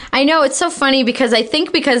shame. I know, it's so funny because I think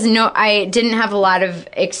I didn't have a lot of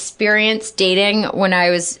experience dating when I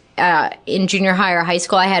was in junior high or high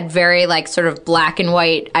school. I had very sort of black and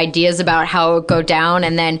white ideas about how it would go down,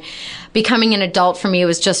 and then becoming an adult for me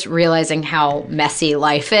was just realizing how messy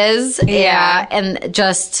life is. Yeah. And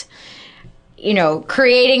just,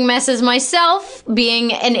 creating messes myself,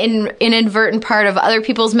 being an inadvertent part of other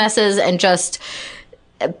people's messes, and just...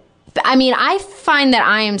 I find that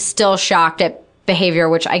I am still shocked at behavior,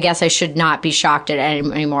 which I guess I should not be shocked at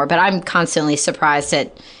anymore, but I'm constantly surprised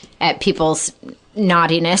at people's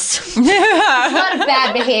naughtiness. There's a lot of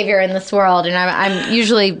bad behavior in this world, and I'm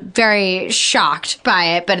usually very shocked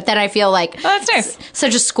by it, but then I feel like that's nice.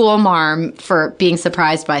 Such a school marm for being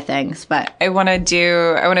surprised by things. But I want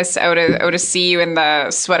to see you in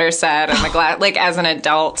the sweater set and the glass, as an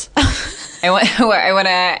adult. I want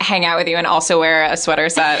to hang out with you and also wear a sweater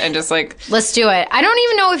set and just let's do it. I don't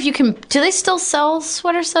even know if you can. Do they still sell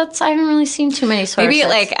sweater sets? I haven't really seen too many sweater sets.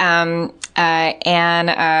 Maybe Ann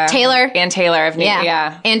Taylor. Ann Taylor of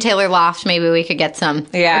Ann Taylor Loft. Maybe we could get some.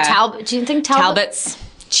 Yeah. Do you think Talbot's?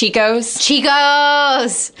 Chico's.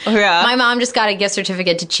 Yeah. My mom just got a gift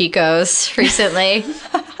certificate to Chico's recently.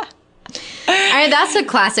 That's a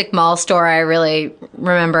classic mall store I really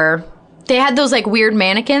remember. They had those weird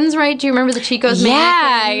mannequins, right? Do you remember the Chico's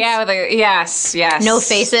mannequins? Yeah. Yes. No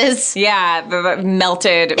faces. Yeah, the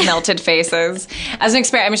melted faces. As an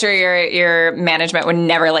experiment, I'm sure your management would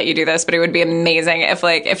never let you do this, but it would be amazing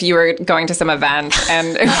if you were going to some event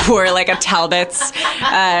and wore a Talbot's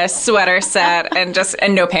sweater set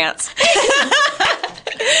and no pants.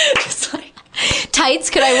 Just tights?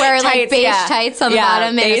 Could I wear like beige tights on the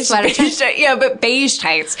bottom and a sweater? But beige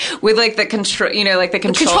tights with like the control, like the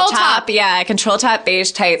control top. Yeah, control top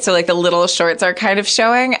beige tights. So like the little shorts are kind of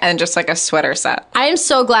showing, and just like a sweater set. I am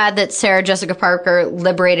so glad that Sarah Jessica Parker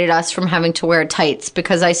liberated us from having to wear tights,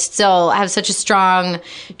 because I still have such a strong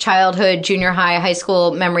childhood, junior high, high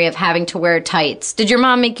school memory of having to wear tights. Did your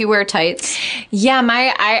mom make you wear tights? Yeah,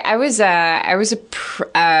 I was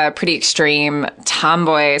a pretty extreme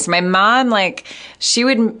tomboy. So my mom, like, she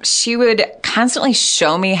would constantly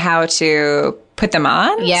show me how to put them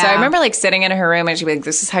on. Yeah. So I remember like sitting in her room and she'd be like,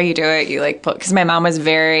 "This is how you do it. You like put," because my mom was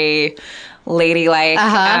very ladylike.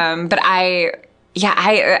 But I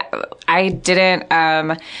didn't.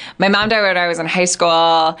 My mom died when I was in high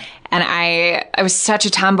school, and I was such a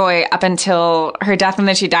tomboy up until her death, and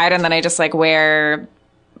then she died, and then I just like wear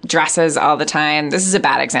dresses all the time. This is a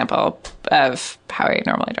bad example of how I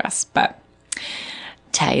normally dress, but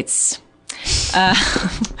tights.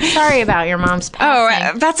 Sorry about your mom's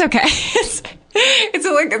passing. Oh, that's okay.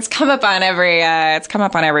 It's come up on every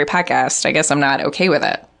podcast. I guess I'm not okay with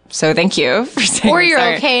it. So thank you for saying. Or you're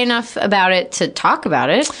sorry. okay enough about it to talk about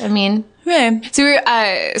it. I mean, yeah.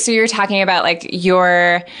 So you're talking about like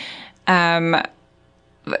your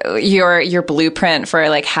blueprint for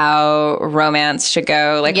like how romance should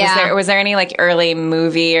go. Like, was there any like early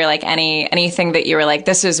movie or like anything that you were like,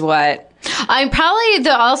 this is what? I'm probably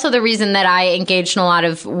also the reason that I engaged in a lot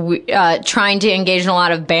of trying to engage in a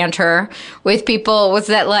lot of banter with people was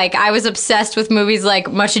that like I was obsessed with movies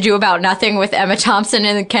like Much Ado About Nothing with Emma Thompson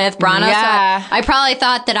and Kenneth Branagh. Yeah. So I probably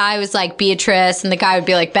thought that I was like Beatrice and the guy would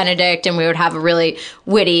be like Benedict, and we would have a really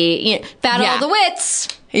witty battle of the wits.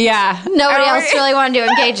 Yeah. Nobody else really wanted to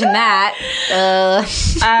engage in that.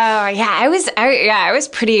 I was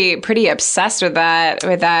pretty obsessed with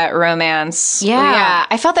that romance. Yeah.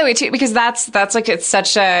 I felt that way too, because that's like, it's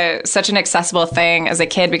such an accessible thing as a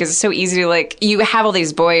kid, because it's so easy to like, you have all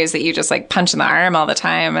these boys that you just like punch in the arm all the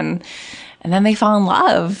time, and then they fall in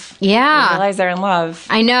love. Yeah. You realize they're in love.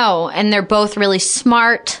 I know. And they're both really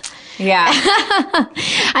smart. Yeah. And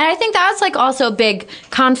I think that's like also a big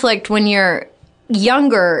conflict when you're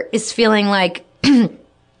younger, is feeling like,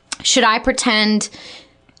 should I pretend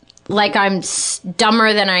like I'm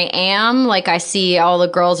dumber than I am, like I see all the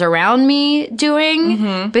girls around me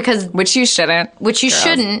doing? Because Which you shouldn't. You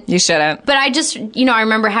shouldn't. You shouldn't. But I just, I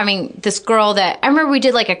remember having this girl that, I remember we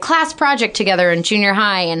did like a class project together in junior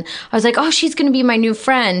high, and I was like, oh, she's going to be my new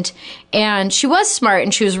friend. And she was smart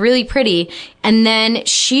and she was really pretty. And then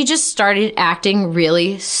she just started acting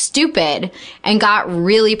really stupid and got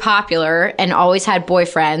really popular and always had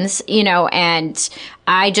boyfriends, and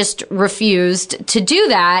I just refused to do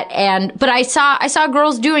that. But I saw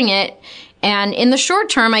girls doing it, and in the short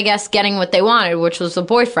term, I guess, getting what they wanted, which was a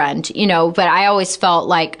boyfriend, but I always felt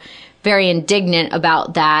like very indignant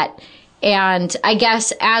about that. And I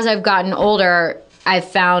guess as I've gotten older,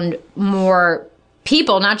 I've found more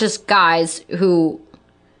people, not just guys, who,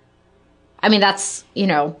 I mean, that's,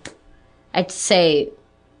 I'd say,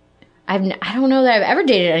 I don't know that I've ever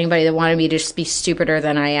dated anybody that wanted me to just be stupider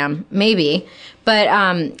than I am. Maybe. But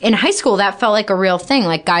in high school, that felt like a real thing.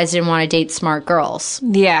 Like, guys didn't want to date smart girls.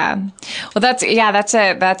 Yeah. Well, that's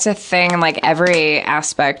a thing in like every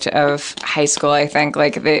aspect of high school, I think.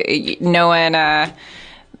 Like, no one,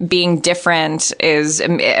 being different is,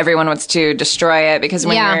 everyone wants to destroy it, because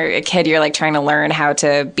when you're a kid, you're like trying to learn how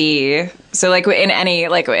to be. So like in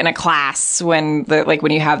a class, when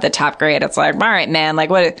you have the top grade, it's like, all right, man, like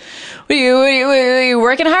what are you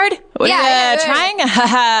working hard? What are you trying?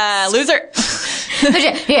 Haha, loser.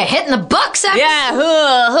 Yeah, hitting the books after. Yeah.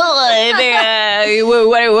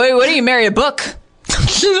 What do you marry a book?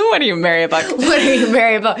 What do you marry a book? What do you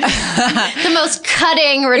marry a book? The most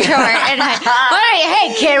cutting retort.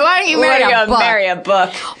 Hey kid, why don't you marry a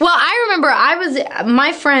book? Well, I remember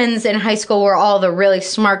my friends in high school were all the really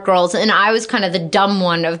smart girls, and I was kind of the dumb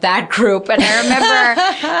one of that group. And I remember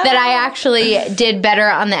that I actually did better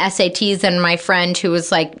on the SATs than my friend who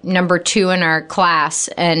was like number 2 in our class.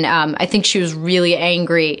 And I think she was really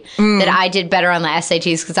angry that I did better on the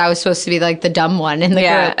SATs, because I was supposed to be like the dumb one in the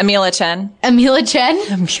group. Amelia Chen.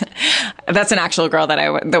 That's an actual girl that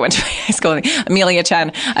went to my high school. Amelia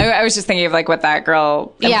Chen. I was just thinking of like what that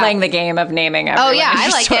girl, and playing the game of naming everyone. Oh yeah, I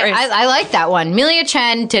like it. I like that one. Amelia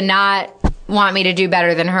Chen did not want me to do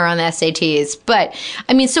better than her on the SATs. But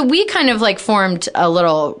I mean, so we kind of like formed a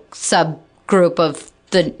little subgroup of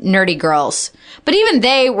the nerdy girls. But even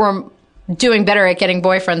they were doing better at getting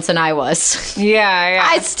boyfriends than I was. Yeah.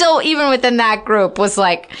 I still, even within that group, was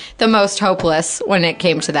like the most hopeless when it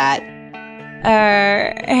came to that.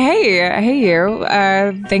 Hey, you.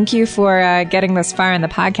 Thank you for getting this far in the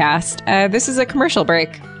podcast. This is a commercial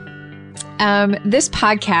break. This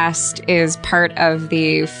podcast is part of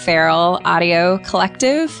the Feral Audio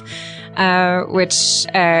Collective, which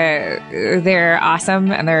they're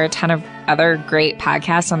awesome, and there are a ton of other great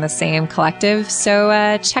podcasts on the same collective.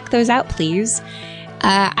 So check those out, please.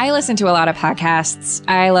 I listen to a lot of podcasts.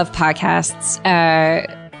 I love podcasts,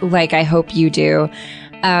 like I hope you do.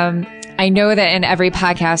 I know that in every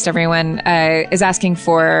podcast, everyone is asking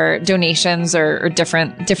for donations or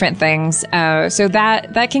different things. So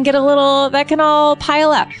that can get that can all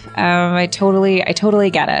pile up. I totally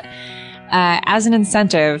get it. As an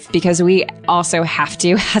incentive, because we also have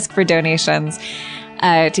to ask for donations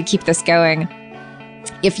to keep this going.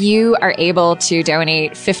 If you are able to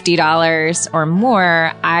donate $50 or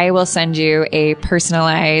more, I will send you a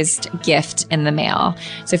personalized gift in the mail.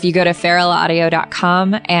 So if you go to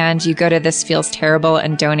feralaudio.com and you go to This Feels Terrible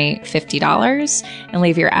and donate $50 and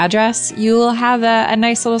leave your address, you will have a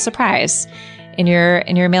nice little surprise in your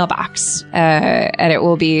mailbox. And it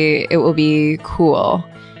will be cool.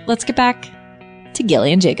 Let's get back to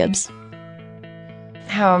Gillian Jacobs.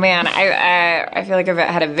 Oh man, I feel like I've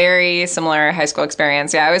had a very similar high school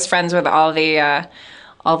experience. Yeah, I was friends with all the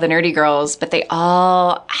nerdy girls, but they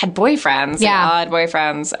all had boyfriends. Yeah, they all had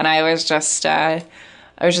boyfriends, and I was just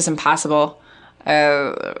impossible,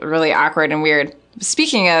 really awkward and weird.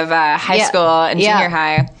 Speaking of high school and junior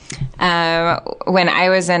high, when I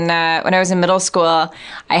was in middle school,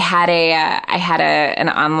 I had an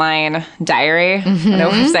online diary. Mm-hmm. An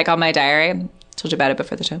website called My Diary. Told you about it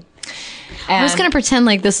before the show. I was going to pretend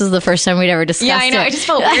like this was the first time we'd ever discussed it. Yeah, I know. I just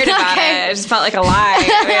felt weird about it. I just felt like a lie.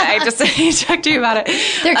 I talked to you about it.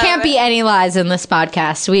 There can't be any lies in this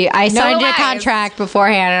podcast. I signed a contract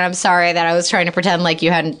beforehand, and I'm sorry that I was trying to pretend like you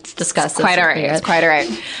hadn't discussed this. It's quite all right.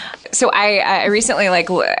 So I recently,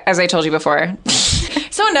 as I told you before,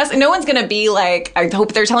 no one's going to be like, I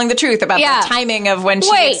hope they're telling the truth about the timing of when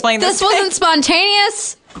she explained this. This wasn't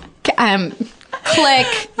spontaneous? Click.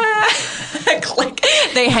 Click.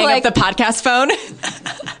 They hang up the podcast phone.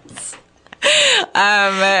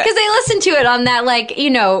 Because they listen to it on that,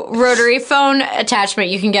 rotary phone attachment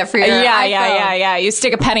you can get for your iPhone. Yeah. You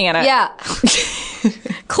stick a penny in it. Yeah.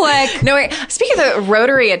 Click. No, wait. Speaking of the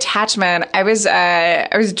rotary attachment, I was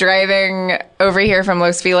driving over here from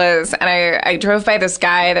Los Feliz, and I drove by this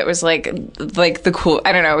guy that was like the cool.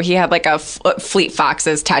 I don't know. He had like a Fleet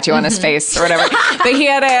Foxes tattoo on his face or whatever, but he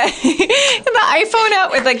had the iPhone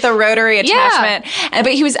out with like the rotary attachment. Yeah.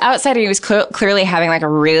 But he was outside, and he was clearly having like a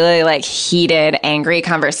really heated, angry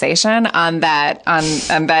conversation on that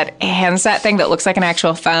handset thing that looks like an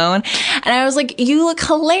actual phone. And I was like, "You look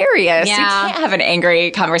hilarious. Yeah. You can't have an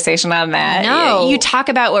angry conversation on that. No. You talk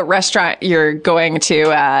about what restaurant you're going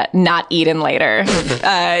to not eat in later.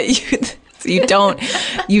 You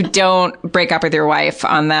don't break up with your wife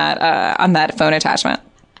on that phone attachment."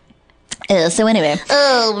 So anyway.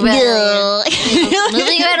 Moving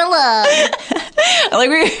right along.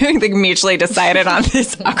 We mutually decided on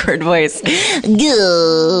this awkward voice.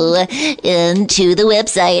 Go into the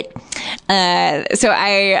website. So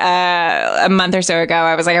I, a month or so ago,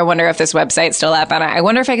 I was like, I wonder if this website's still up, and I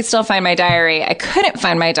wonder if I could still find my diary. I couldn't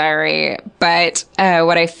find my diary, but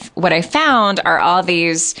what I found are all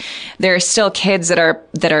these. There are still kids that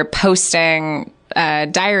are posting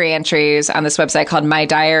diary entries on this website called My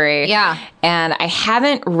Diary. Yeah. And I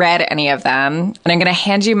haven't read any of them. And I'm going to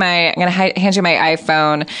hand you my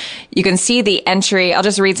iPhone. You can see the entry. I'll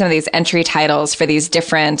just read some of these entry titles for these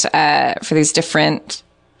different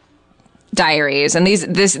diaries. And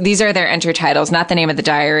these are their entry titles, not the name of the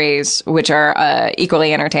diaries, which are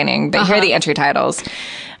equally entertaining. But here are the entry titles.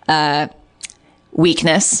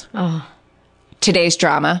 Weakness. Oh. Today's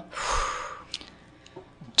drama.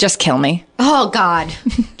 Just kill me. Oh, God.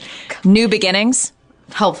 New beginnings.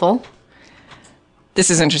 Helpful. This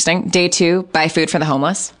is interesting. Day 2, buy food for the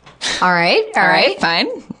homeless. All right. Fine.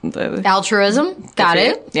 Altruism. Got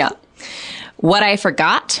it. Yeah. What I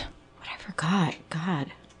forgot.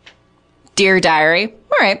 God. Dear diary.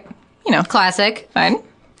 All right. Classic. Fine.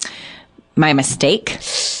 My mistake.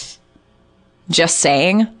 Just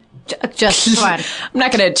saying. Just fun. I'm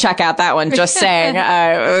not going to check out that one. Just saying.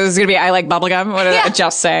 It was going to be, I like bubblegum. What is it?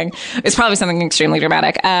 Just saying. It's probably something extremely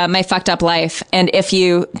dramatic. My fucked up life. And if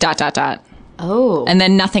you ... Oh. And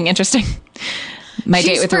then nothing interesting. My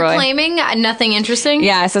date with Roy. She's proclaiming nothing interesting?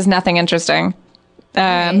 Yeah, it says nothing interesting.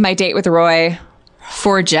 Okay. My date with Roy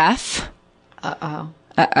for Jeff. Uh-oh.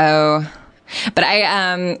 But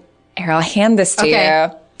here, I'll hand this to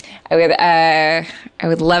you. I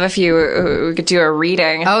would love if we could do a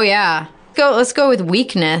reading. Oh, yeah. Let's go with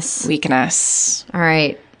weakness. Weakness. All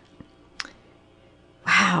right.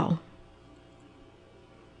 Wow.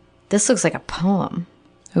 This looks like a poem.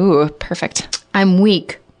 Ooh, perfect. I'm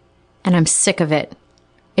weak, and I'm sick of it.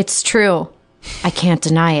 It's true. I can't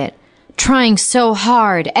deny it. Trying so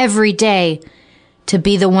hard every day to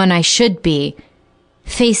be the one I should be.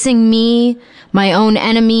 Facing me, my own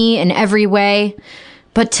enemy in every way.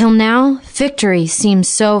 But till now, victory seems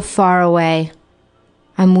so far away.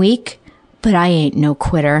 I'm weak, but I ain't no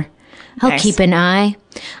quitter. I'll keep an eye.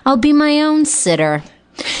 I'll be my own sitter.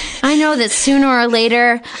 I know that sooner or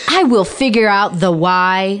later, I will figure out the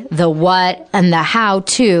why, the what, and the how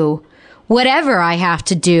too. Whatever I have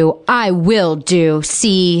to do, I will do.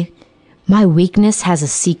 See, my weakness has a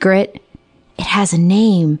secret. It has a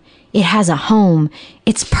name. It has a home.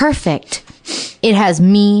 It's perfect. It has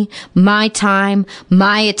me, my time,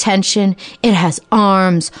 my attention. It has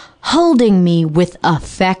arms holding me with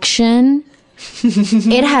affection.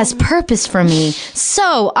 It has purpose for me,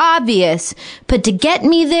 so obvious, but to get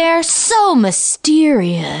me there, so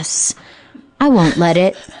mysterious. I won't let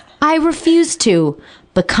it. I refuse to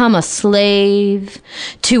become a slave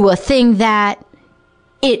to a thing that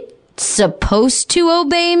it's supposed to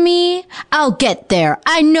obey me. I'll get there.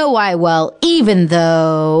 I know I will, even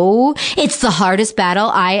though it's the hardest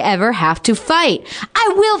battle I ever have to fight.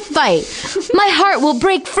 I will fight. My heart will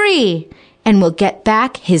break free. And will get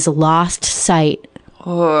back his lost sight.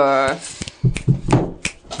 Oh.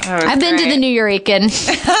 I've been to the New Eurekan.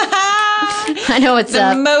 I know what's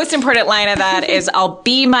up. The most important line of that is, I'll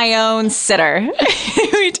be my own sitter.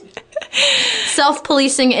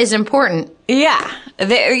 Self-policing is important. Yeah.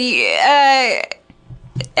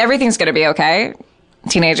 Everything's going to be okay.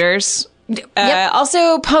 Teenagers. Yep.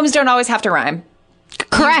 Also, poems don't always have to rhyme.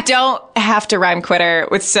 Correct. You don't have to rhyme quitter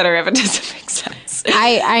with sitter if it doesn't make sense.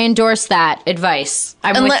 I endorse that advice.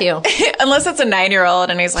 I'm with you. Unless it's a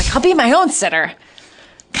 9-year-old and he's like, I'll be my own sitter.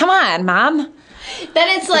 Come on, Mom. Then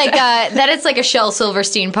it's like a Shel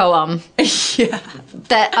Silverstein poem. Yeah.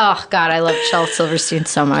 Oh God, I loved Shel Silverstein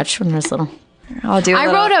so much when I was little. I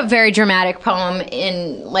wrote a very dramatic poem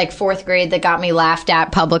in like 4th grade that got me laughed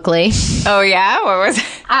at publicly. Oh yeah? What was it?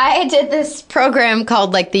 I did this program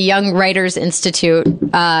called like the Young Writers Institute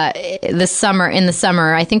in the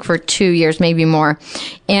summer, I think for 2 years, maybe more.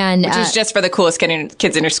 And which is just for the coolest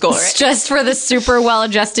kids in your school, right? It's just for the super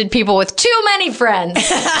well-adjusted people with too many friends.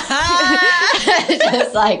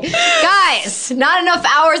 Just like, guys, not enough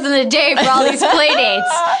hours in the day for all these play dates.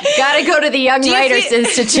 Gotta go to the Young Writers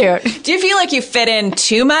Institute. Do you feel like you fit in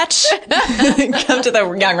too much? Come to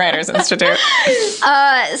the Young Writers Institute.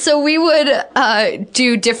 So we would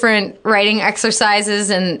do different writing exercises,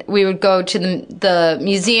 and we would go to the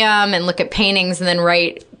museum and look at paintings and then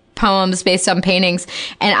write poems based on paintings.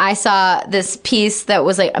 And I saw this piece that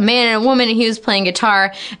was like a man and a woman, and he was playing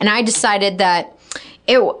guitar, and I decided that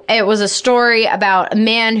it was a story about a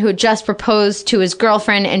man who had just proposed to his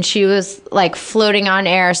girlfriend, and she was like floating on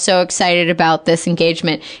air, so excited about this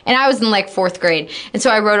engagement. And I was in like 4th grade. And so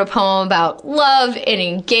I wrote a poem about love and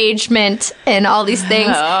engagement and all these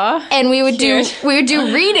things. And we would do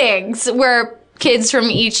readings where kids from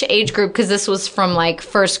each age group, because this was from like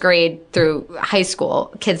 1st grade through high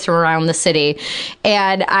school, kids from around the city.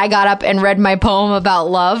 And I got up and read my poem about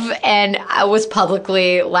love, and I was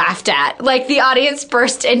publicly laughed at. Like the audience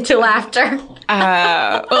burst into laughter.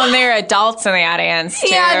 Well, and they're adults in the audience too.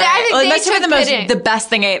 Yeah, I think it must have been the best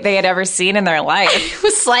thing they had ever seen in their life. It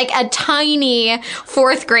was like a tiny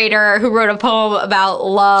 4th grader who wrote a poem about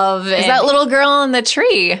love. Is that little girl in the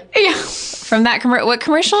tree? Yeah. From that what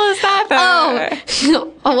commercial is that?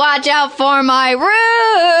 Watch out for my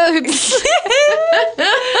roots.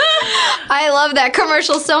 I love that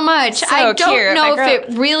commercial so much. So I don't cute. know if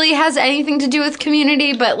it really has anything to do with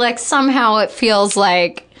community, but like somehow it feels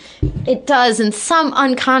like it does in some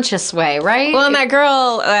unconscious way, right? Well, and that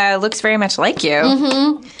girl looks very much like you.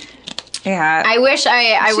 Mm-hmm. Yeah. I wish I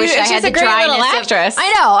had the dryness actress.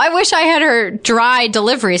 I know. I wish I had her dry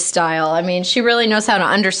delivery style. I mean, she really knows how to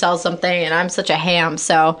undersell something, and I'm such a ham.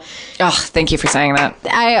 So, thank you for saying that.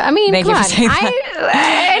 I mean, thank you for saying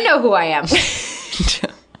that. I know who I am.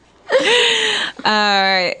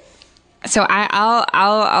 So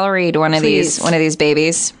I'll read one of these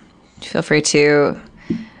babies. Feel free to.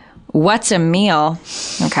 What's a meal?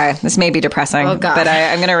 Okay, this may be depressing, but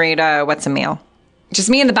I'm going to read What's a Meal. Just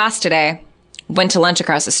me and the boss today. Went to lunch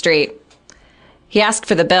across the street. He asked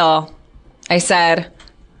for the bill. I said,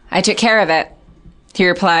 I took care of it. He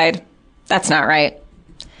replied, that's not right.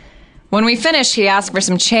 When we finished, he asked for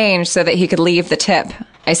some change so that he could leave the tip.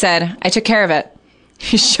 I said, I took care of it.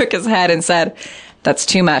 He shook his head and said, that's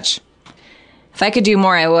too much. If I could do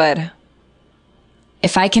more, I would.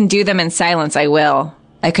 If I can do them in silence, I will.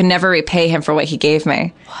 I could never repay him for what he gave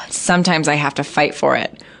me. What? Sometimes I have to fight for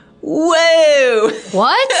it. Whoa!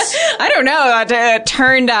 What? I don't know. It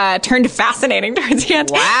turned fascinating towards the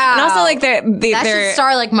end. Wow. And also, like, that should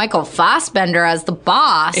star like Michael Fassbender as the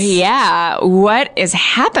boss. Yeah. What is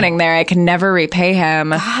happening there? I can never repay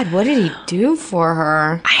him. God, what did he do for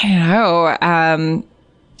her? I don't know.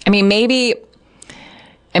 I mean, maybe.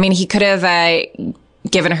 I mean, he could have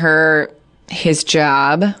given her his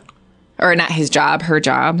job, or not his job, her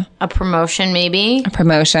job. A promotion, maybe. A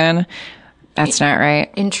promotion. That's not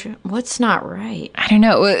right. What's not right? I don't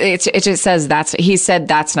know. It just says he said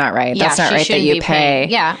that's not right. Yeah, that's not right that you pay.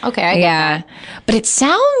 Yeah, okay. I get that. But it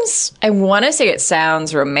sounds, I want to say it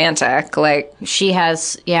sounds romantic. Like she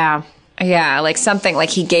has, yeah. Yeah, like something, like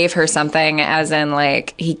he gave her something, as in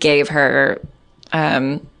like he gave her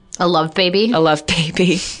a love baby. A love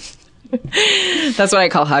baby. That's what I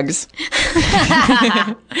call hugs.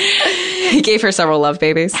 He gave her several love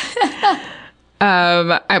babies.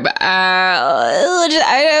 Why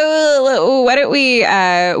don't we,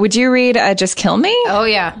 would you read Just Kill Me? Oh,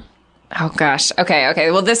 yeah. Oh, gosh. Okay.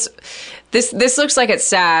 Well, this looks like it's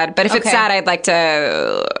sad, but if it's sad, I'd like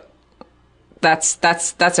to,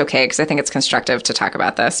 that's okay, because I think it's constructive to talk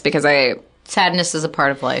about this, because sadness is a part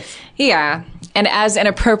of life. Yeah. And as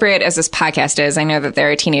inappropriate as this podcast is, I know that there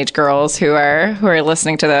are teenage girls who are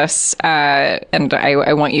listening to this, and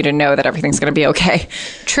I want you to know that everything's going to be okay.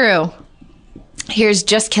 True. Here's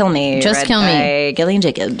Just Kill Me. Just Kill Me. By Gillian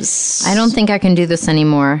Jacobs. I don't think I can do this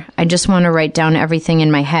anymore. I just want to write down everything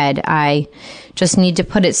in my head. I just need to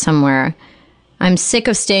put it somewhere. I'm sick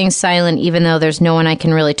of staying silent even though there's no one I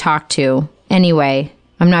can really talk to. Anyway,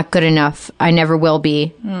 I'm not good enough. I never will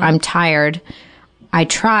be. I'm tired. I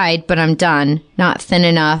tried, but I'm done. Not thin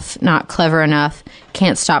enough, not clever enough.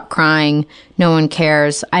 Can't stop crying. No one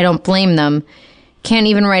cares. I don't blame them. Can't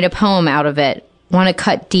even write a poem out of it. Want to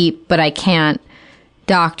cut deep, but I can't.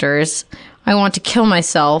 Doctors. I want to kill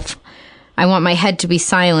myself. I want my head to be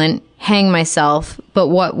silent, hang myself, but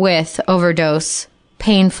what with? Overdose.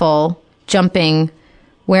 Painful. Jumping.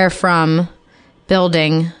 Where from?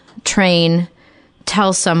 Building. Train.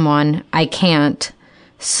 Tell someone. I can't.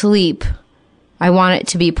 Sleep. I want it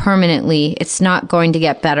to be permanently. It's not going to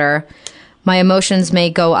get better. My emotions may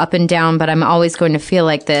go up and down, but I'm always going to feel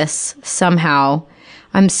like this. Somehow.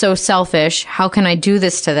 I'm so selfish. How can I do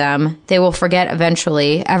this to them? They will forget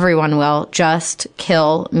eventually. Everyone will. Just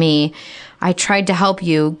kill me. I tried to help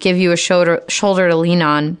you, give you a shoulder to lean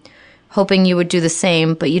on, hoping you would do the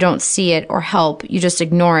same, but you don't see it or help. You just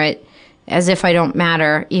ignore it, as if I don't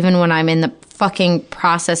matter, even when I'm in the fucking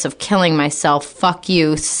process of killing myself. Fuck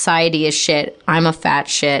you. Society is shit. I'm a fat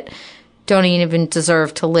shit. Don't even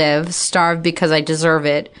deserve to live. Starve because I deserve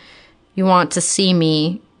it. You want to see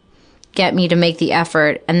me, get me to make the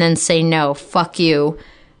effort, and then say no. Fuck you.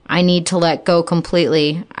 I need to let go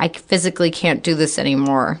completely. I physically can't do this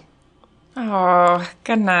anymore. Oh,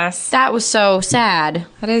 goodness. That was so sad.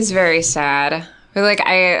 That is very sad. Like,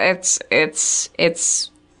 it's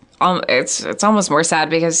almost more sad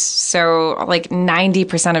because like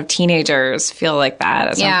 90% of teenagers feel like that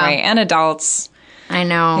at some point, and adults. I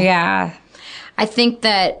know. Yeah. I think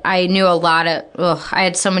that I knew a lot of, I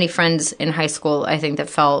had so many friends in high school, I think, that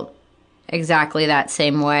felt exactly that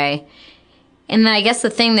same way. And then I guess the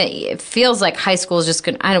thing that it feels like high school is just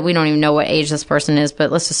going to, we don't even know what age this person is, but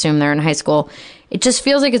let's assume they're in high school. It just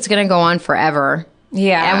feels like it's going to go on forever.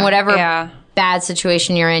 Yeah. And whatever bad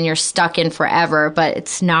situation you're in, you're stuck in forever, but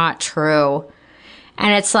it's not true.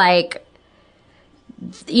 And it's like,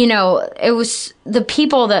 you know, it was the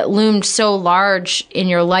people that loomed so large in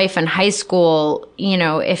your life in high school, you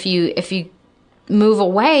know, if you move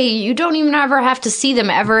away, you don't even ever have to see them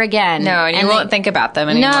ever again. No, and you won't think about them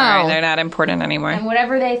anymore. No. They're not important anymore. And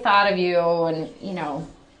whatever they thought of you, and, you know,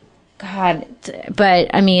 God.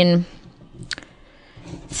 But, I mean,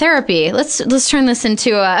 therapy. Let's turn this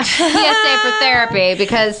into a PSA for therapy,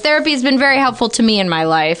 because therapy has been very helpful to me in my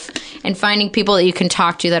life. And finding people that you can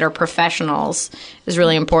talk to that are professionals is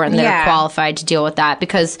really important, that are qualified to deal with that.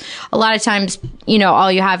 Because a lot of times, you know,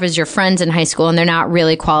 all you have is your friends in high school, and they're not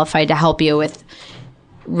really qualified to help you with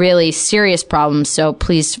really serious problems. So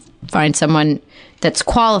please find someone that's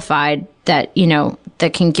qualified, that, you know,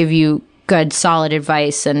 that can give you good, solid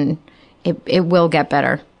advice, and it will get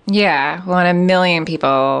better. Yeah. Well, and a million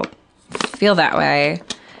people feel that way.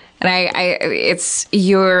 And it's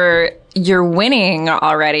you're winning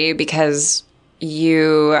already, because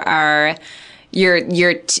you're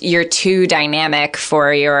too dynamic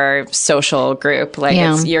for your social group.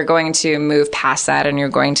 Like, you're going to move past that, and you're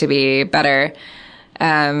going to be better.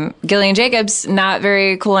 Gillian Jacobs, not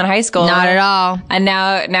very cool in high school. Not at all. And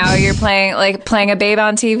now you're playing a babe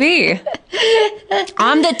on TV.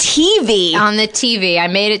 On the TV. On the TV. I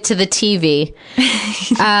made it to the TV.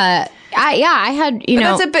 I had,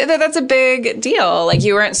 That's a big deal. Like,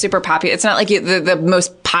 you weren't super popular. It's not like the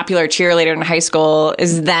most popular cheerleader in high school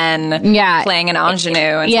is then playing an ingenue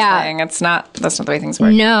and something. That's not the way things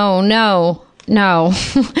work. No.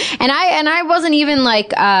 and I wasn't even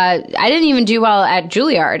like, I didn't even do well at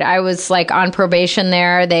Juilliard. I was like on probation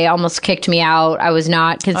there. They almost kicked me out. I was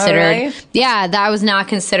not considered. Oh, really? Yeah, I was not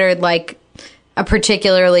considered like a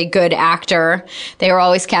particularly good actor. They were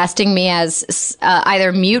always casting me as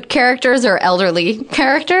either mute characters or elderly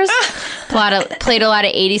characters. Played a lot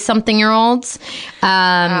of 80-something-year-olds.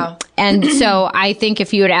 Wow. And so I think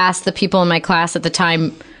if you had asked the people in my class at the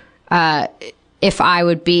time if I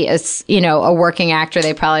would be a working actor,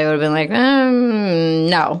 they probably would have been like,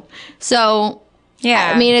 no. So,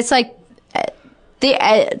 yeah. I mean, it's like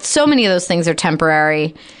so many of those things are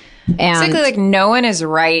temporary. And basically, like, no one is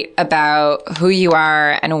right about who you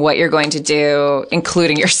are and what you're going to do,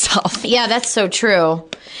 including yourself. Yeah, that's so true.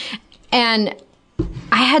 And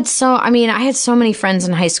I had so many friends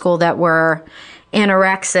in high school that were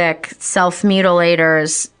anorexic,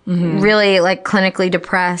 self-mutilators, really like clinically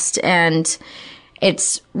depressed. And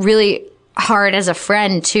it's really hard as a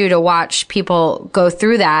friend too to watch people go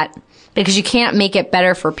through that, because you can't make it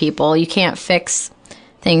better for people. You can't fix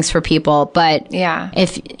things for people. But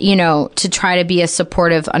if, to try to be a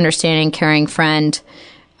supportive, understanding, caring friend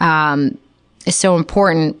is so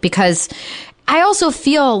important, because I also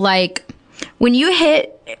feel like when you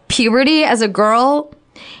hit puberty as a girl,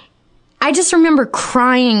 I just remember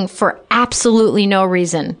crying for absolutely no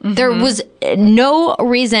reason. Mm-hmm. There was no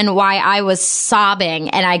reason why I was sobbing,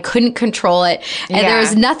 and I couldn't control it. And there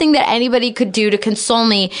was nothing that anybody could do to console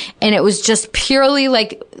me. And it was just purely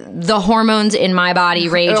like the hormones in my body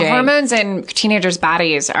raging. The hormones in teenagers'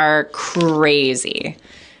 bodies are crazy.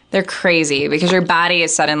 They're crazy because your body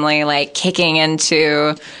is suddenly like kicking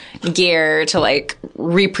into gear to like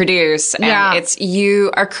reproduce, and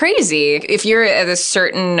you are crazy. If you're at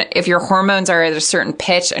if your hormones are at a certain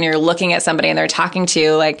pitch and you're looking at somebody and they're talking to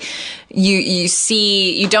you, like you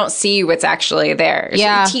don't see what's actually there.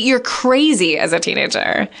 Yeah. You're crazy as a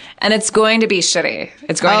teenager, and it's going to be shitty.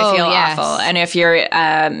 It's going to feel awful. And if you're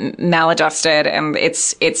maladjusted and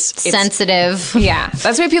it's sensitive. Yeah.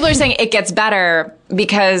 That's why people are saying it gets better,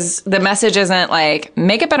 because the message isn't like,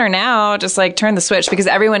 make it better now, just like turn the switch, because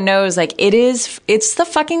everyone knows like it's the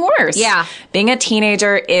fucking worst. Yeah. Being a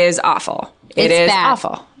teenager is awful. It is bad.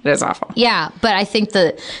 awful. It is awful. Yeah. But I think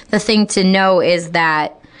the thing to know is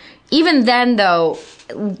that even then though,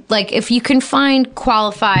 like if you can find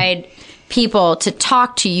qualified people to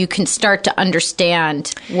talk to, you can start to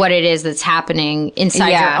understand what it is that's happening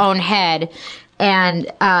inside your own head. And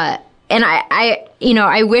I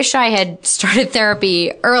wish I had started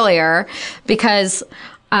therapy earlier, because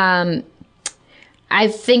I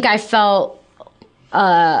think I felt,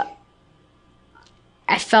 how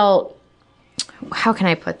can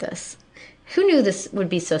I put this? Who knew this would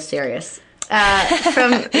be so serious?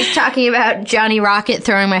 From talking about Johnny Rocket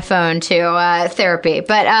throwing my phone to therapy.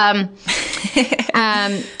 But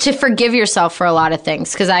to forgive yourself for a lot of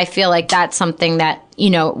things, because I feel like that's something that,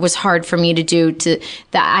 was hard for me to do, that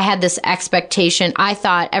I had this expectation. I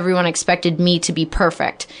thought everyone expected me to be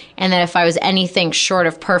perfect, and that if I was anything short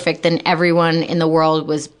of perfect, then everyone in the world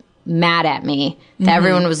was mad at me, that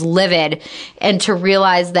everyone was livid, and to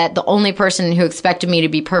realize that the only person who expected me to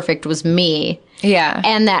be perfect was me. Yeah.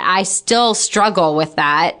 And that I still struggle with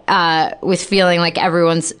that, with feeling like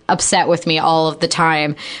everyone's upset with me all of the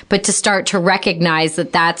time. But to start to recognize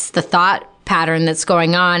that that's the thought pattern that's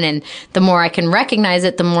going on, and the more I can recognize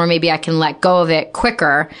it, the more maybe I can let go of it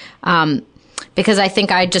quicker. Because I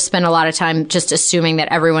think I just spent a lot of time just assuming that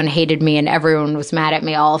everyone hated me and everyone was mad at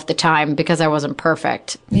me all of the time because I wasn't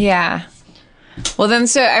perfect. Yeah. Well, then,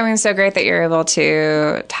 so great that you're able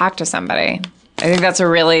to talk to somebody. I think that's a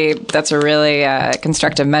really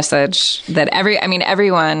constructive message that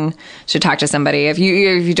everyone should talk to somebody. If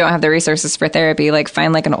you don't have the resources for therapy, like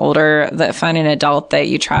find an adult that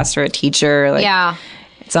you trust, or a teacher.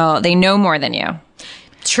 It's all, they know more than you.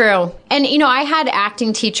 True. And, I had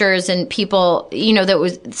acting teachers and people, that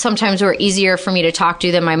was sometimes were easier for me to talk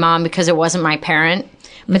to than my mom, because it wasn't my parent.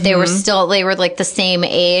 But they were like the same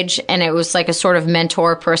age, and it was like a sort of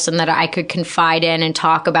mentor person that I could confide in and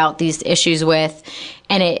talk about these issues with.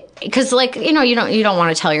 And because you don't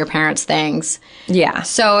want to tell your parents things. Yeah.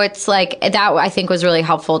 So it's like that, I think, was really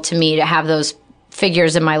helpful to me to have those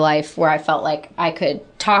figures in my life where I felt like I could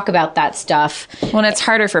talk about that stuff. Well, it's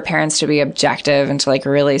harder for parents to be objective and to like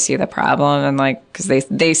really see the problem, and like because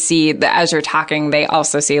they see that as you're talking, they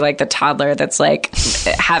also see like the toddler that's like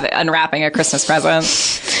unwrapping a Christmas present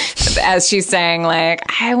as she's saying like,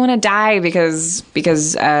 I want to die because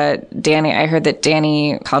Danny. I heard that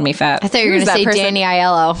Danny called me fat. I thought you were going to say Danny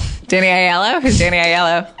Aiello. Danny Aiello? Who's Danny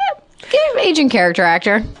Aiello? Aging character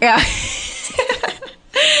actor. Yeah.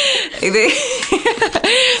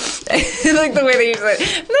 I like the way that you said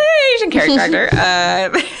Asian character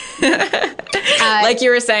actor. Like you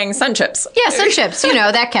were saying, sun chips. Yeah, sun chips. You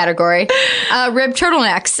know, that category. Ribbed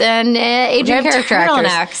turtlenecks and Asian character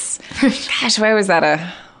actors. Gosh, why was that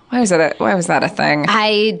a thing?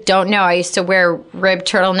 I don't know. I used to wear ribbed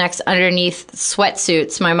turtlenecks underneath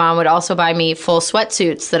sweatsuits. My mom would also buy me full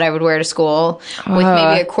sweatsuits that I would wear to school with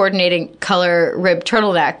maybe a coordinating color ribbed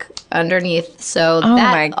turtleneck underneath. So oh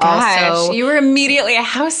that my gosh, also, you were immediately a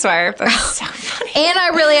housewife. That's so funny. And I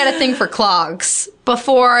really had a thing for clogs.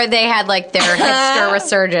 Before they had like their hipster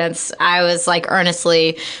resurgence, I was like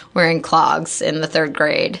earnestly wearing clogs in the 3rd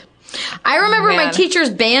grade. I remember my teachers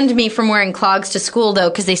banned me from wearing clogs to school, though,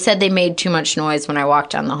 because they said they made too much noise when I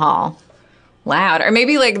walked down the hall. Loud. Or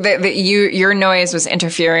maybe like your noise was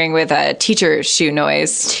interfering with a teacher's shoe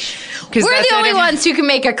noise. We're the only ones who can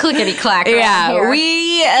make a clickety-clack around here.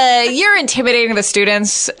 You're intimidating the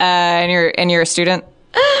students, and you're a student.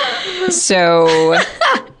 So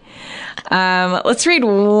let's read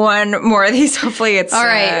one more of these. Hopefully it's... All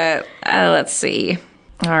right. Let's see.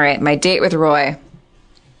 All right. My date with Roy.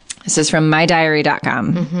 This is from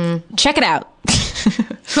mydiary.com. Mm-hmm. Check it out.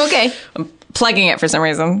 Okay. I'm plugging it for some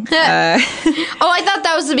reason. Oh, I thought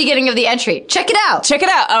that was the beginning of the entry. Check it out. Check it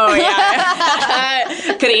out. Oh,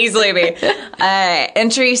 yeah. Could easily be.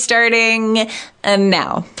 Entry starting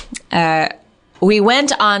now. We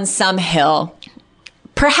went on some hill.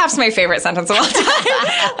 Perhaps my favorite sentence of all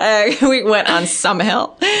time. We went on some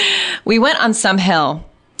hill. We went on some hill.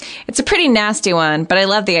 It's a pretty nasty one, but I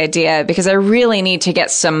love the idea because I really need to get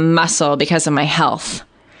some muscle because of my health.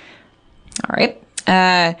 All right.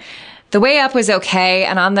 The way up was okay,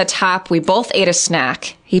 and on the top, we both ate a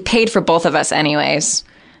snack. He paid for both of us anyways.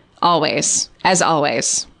 Always. As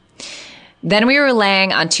always. Then we were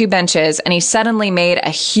laying on 2 benches, and he suddenly made a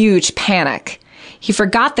huge panic. He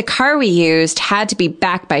forgot the car we used had to be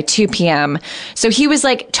back by 2 p.m. So he was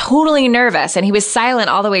like totally nervous and he was silent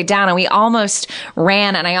all the way down, and we almost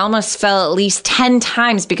ran, and I almost fell at least 10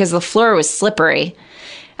 times because the floor was slippery.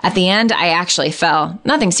 At the end, I actually fell.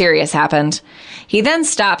 Nothing serious happened. He then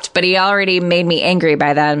stopped, but he already made me angry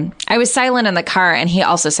by then. I was silent in the car and he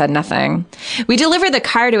also said nothing. We delivered the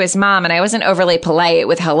car to his mom, and I wasn't overly polite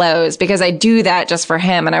with hellos because I do that just for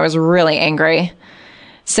him, and I was really angry.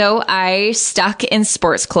 So I was stuck in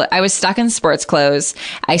sports clothes.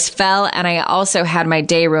 I fell, and I also had my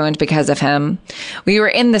day ruined because of him. We were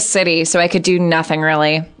in the city, so I could do nothing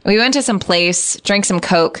really. We went to some place, drank some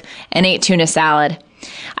Coke, and ate tuna salad.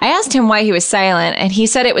 I asked him why he was silent, and he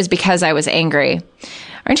said it was because I was angry.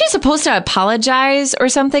 Aren't you supposed to apologize or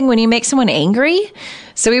something when you make someone angry?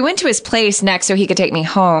 So we went to his place next so he could take me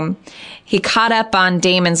home. He caught up on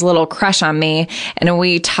Damon's little crush on me, and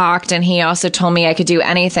we talked, and he also told me I could do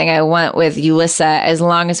anything I want with Yulissa as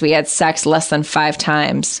long as we had sex less than 5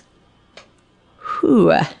 times.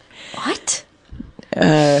 Whew. What?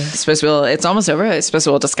 It's almost over. I suppose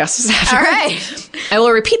we'll discuss this after. All right. I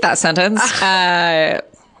will repeat that sentence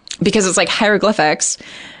because it's like hieroglyphics.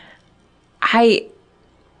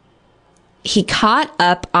 He caught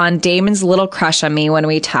up on Damon's little crush on me when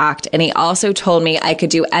we talked, and he also told me I could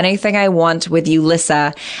do anything I want with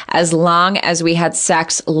Yulissa as long as we had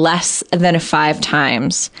sex less than 5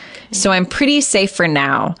 times. So I'm pretty safe for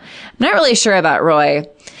now. I'm not really sure about Roy.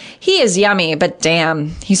 He is yummy, but damn,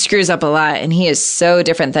 he screws up a lot, and he is so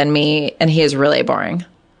different than me, and he is really boring.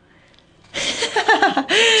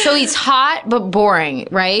 So he's hot but boring,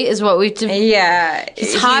 right? Is what we've... Yeah.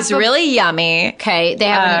 He's really yummy. Okay. They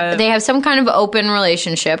have some kind of open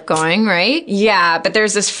relationship going, right? Yeah, but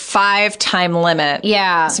there's this 5-time limit.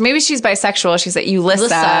 Yeah. So maybe she's bisexual. She's at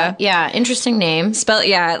Yulissa. Yeah. Interesting name. Spelled,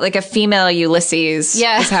 yeah, like a female Ulysses.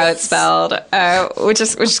 Yes. Is how it's spelled. Which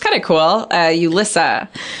is kind of cool. Yulissa.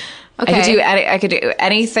 Okay. I could do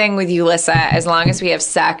anything with Yulissa as long as we have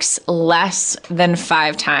sex less than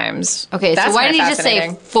 5 times. Okay, so why did he just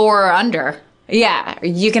say 4 or under? Yeah,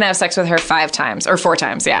 you can have sex with her 5 times or 4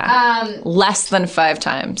 times. Yeah, less than 5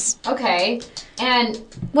 times. Okay, and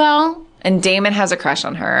well, and Damon has a crush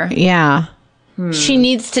on her. Yeah, she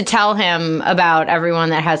needs to tell him about everyone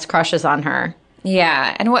that has crushes on her.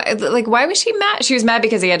 Yeah, and why was she mad? She was mad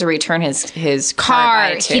because he had to return his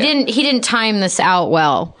car. He didn't time this out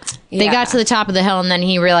well. They got to the top of the hill, and then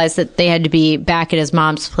he realized that they had to be back at his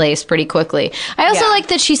mom's place pretty quickly. I also like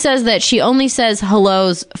that she says that she only says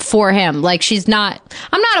hellos for him. Like, I'm not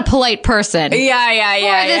a polite person.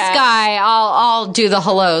 Yeah. For this guy, I'll do the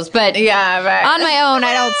hellos, but on my own,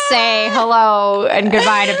 I don't say hello and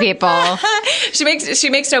goodbye to people. She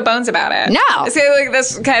makes no bones about it. No. So like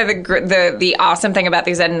that's kind of the awesome thing about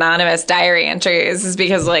these anonymous diary entries is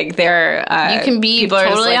because like they're you can be people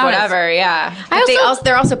totally are just like honest. whatever. Yeah.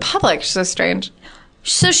 They're also public. So strange.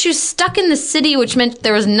 So she was stuck in the city, which meant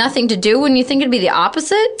there was nothing to do. Wouldn't you think it'd be the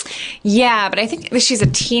opposite? Yeah, but I think that she's a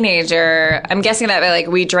teenager. I'm guessing that like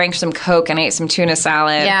we drank some Coke and ate some tuna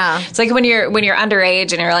salad. Yeah. It's like when you're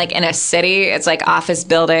underage and you're like in a city, it's like office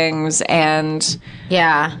buildings and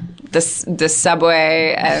the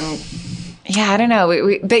subway and yeah, I don't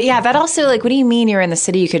know. But yeah, that also like, what do you mean you're in the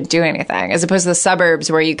city? You could do anything as opposed to the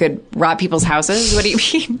suburbs where you could rob people's houses. What do you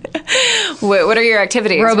mean? What are your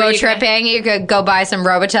activities? Robo tripping. You could go buy some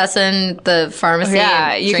Robitussin in the pharmacy.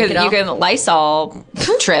 Yeah, you can Lysol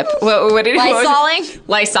trip. What did Lysoling?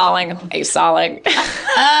 Lysoling.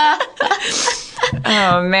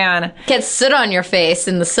 Oh man, Get soot on your face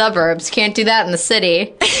in the suburbs. Can't do that in the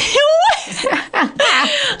city.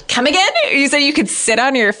 Come again? You said you could sit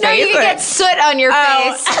on your face? No, you can get soot on your face.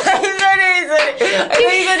 I thought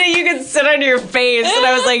you said you could sit on your face, and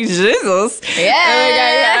I was like, Jesus. Yeah.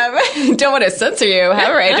 I don't want to censor you.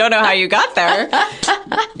 However, I don't know how you got there.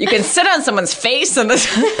 You can sit on someone's face in this.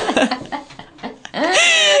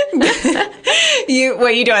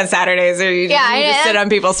 What you do on Saturdays? Or you just sit on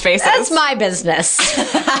people's faces? That's my business.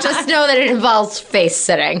 Just know that it involves face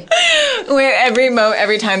sitting.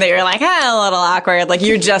 Every time that you're like, a little awkward, like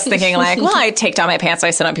you're just thinking like, well, I take down my pants, I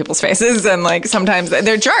sit on people's faces, and like sometimes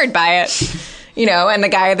they're jarred by it, and the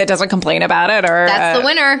guy that doesn't complain about it, or that's the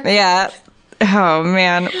winner. Yeah. Oh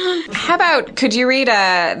man. How about could you read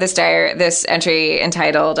this entry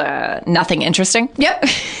entitled "Nothing Interesting"? Yep.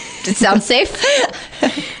 It sounds safe.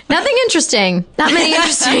 Nothing interesting. Not many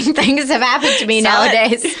interesting things have happened to me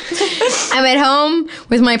nowadays. I'm at home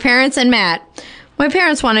with my parents and Matt. My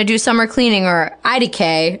parents want to do summer cleaning or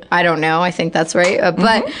IDK. I don't know. I think that's right.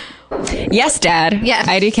 But yes, Dad. Yes.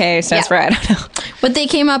 IDK stands for I don't know. What they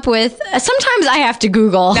came up with. Sometimes I have to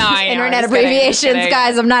Google internet abbreviations,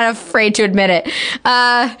 guys. I'm not afraid to admit it.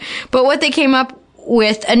 But what they came up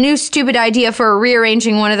with a new stupid idea for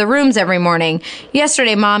rearranging one of the rooms every morning.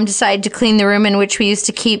 Yesterday, Mom decided to clean the room in which we used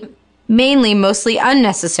to keep mostly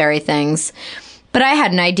unnecessary things. But I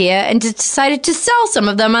had an idea and decided to sell some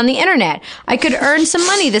of them on the internet. I could earn some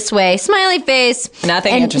money this way. Smiley face.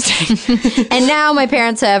 Nothing interesting. And now my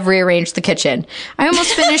parents have rearranged the kitchen. I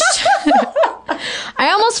almost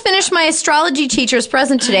finished my astrology teacher's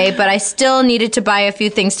present today, but I still needed to buy a few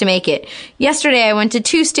things to make it. Yesterday I went to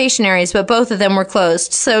 2 stationaries, but both of them were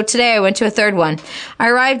closed. So today I went to a third one. I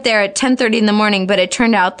arrived there at 10:30 in the morning, but it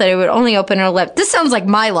turned out that it would only open at 11. This sounds like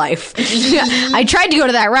my life. I tried to go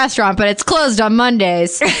to that restaurant, but it's closed on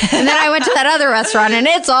Mondays. And then I went to that other restaurant, and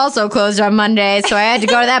it's also closed on Mondays. So I had to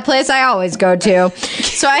go to that place I always go to.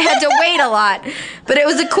 So I had to wait a lot. But it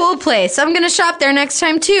was a cool place. I'm going to shop there next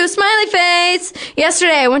time, too. Smiley face.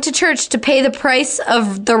 Yesterday, I went to church to pay the price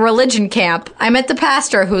of the religion camp. I met the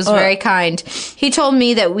pastor, who was very kind. He told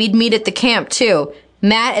me that we'd meet at the camp, too.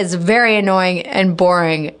 Matt is very annoying and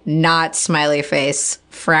boring, not smiley face,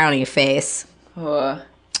 frowny face.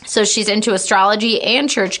 So she's into astrology and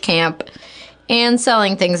church camp and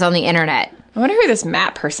selling things on the internet. I wonder who this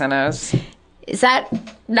Matt person is. Is that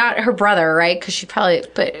not her brother, right? Because she probably,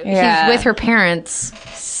 but he's with her parents.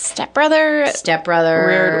 Stepbrother?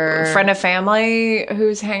 Weird friend of family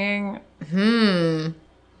who's hanging. I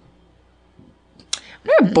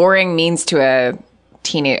wonder what boring means to a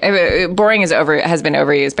teenager. Boring has been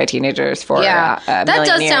overused by teenagers for that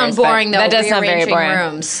does sound boring, though. That does sound very boring.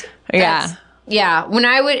 Rooms. Yeah. When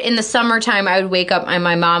I would, in the summertime, I would wake up and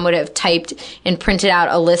my mom would have typed and printed out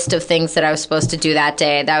a list of things that I was supposed to do that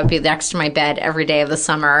day. That would be next to my bed every day of the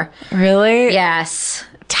summer. Really? Yes.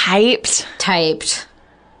 Typed.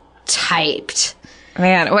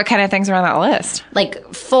 Man, what kind of things are on that list?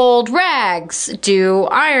 Like fold rags, do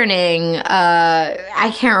ironing,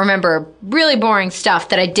 I can't remember. Really boring stuff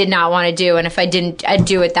that I did not want to do. And if I didn't, I'd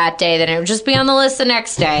do it that day, then it would just be on the list the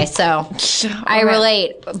next day. So I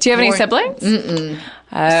relate. Do you have any siblings? Mm-mm.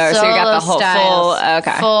 Oh, so you got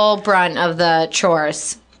the full brunt of the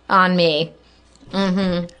chores on me.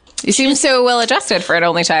 Mm-hmm. You seem so well adjusted for an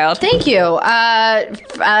only child. Thank you. I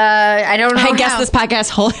don't know. I guess this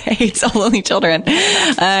podcast hates all only children.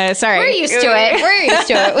 Sorry. We're used to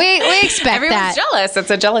it. We expect Everyone's jealous.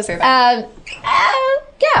 It's a jealousy thing. Yeah.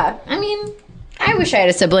 I mean, I wish I had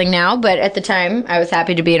a sibling now, but at the time, I was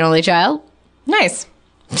happy to be an only child. Nice.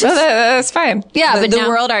 So that's fine. Yeah, but the now,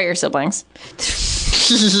 world are your siblings.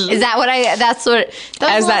 Is that what as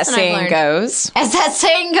that saying goes. As that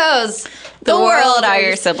saying goes. The world are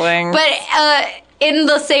your siblings. But in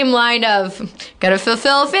the same line of, gotta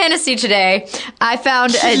fulfill a fantasy today, I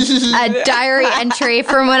found a diary entry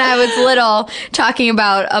from when I was little talking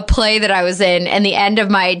about a play that I was in, and the end of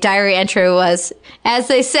my diary entry was, as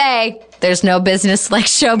they say, there's no business like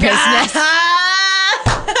show business.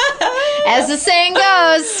 As the saying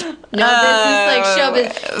goes, no business like show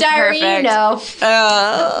business. Diary, perfect. You know.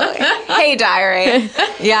 Hey, diary.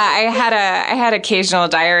 Yeah, I had occasional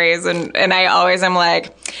diaries, and I always am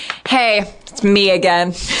like, hey, it's me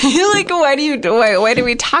again. Like, why do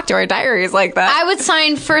we talk to our diaries like that? I would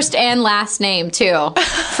sign first and last name too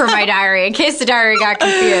for my diary in case the diary got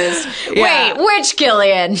confused. Yeah. Wait, which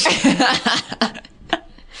Gillian?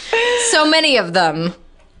 So many of them.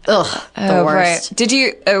 Ugh, the worst. Right. Did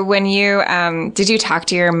you did you talk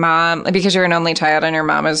to your mom, because you're an only child and your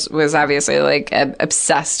mom was obviously like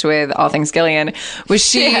obsessed with all things Gillian? Was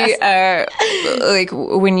she like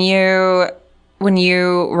when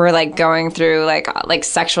you were like going through like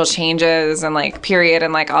sexual changes and like period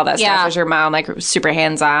and like all that stuff? Was your mom like super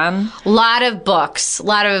hands-on? Lot of books,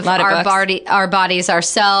 lot of our bodies,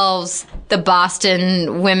 ourselves, the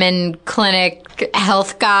Boston Women Clinic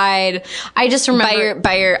health guide. I just remember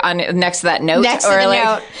by your next to that note, next to the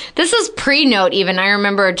note. This is pre-note even. I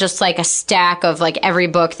remember just like a stack of like every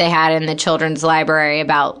book they had in the children's library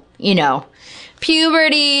about, you know,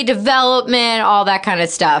 puberty, development, all that kind of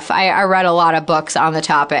stuff. I read a lot of books on the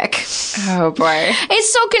topic. Oh boy.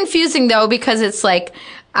 It's so confusing though, because it's like,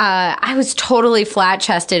 I was totally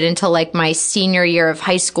flat-chested until like my senior year of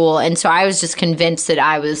high school. And so I was just convinced that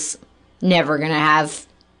I was never going to have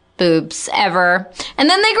boobs ever. And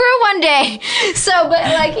then they grew one day. So, but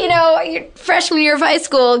like, you know, your freshman year of high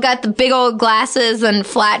school, got the big old glasses and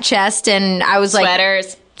flat chest. And I was like,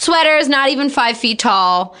 sweaters, not even 5 feet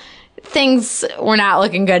tall. Things were not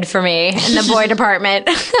looking good for me in the boy department.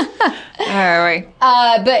 Oh, right.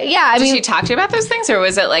 But yeah, I mean, did she talk to you about those things, or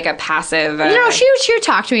was it like a passive? You know, she would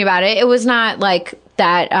talk to me about it. It was not like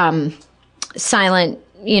that silent.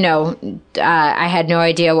 You know, I had no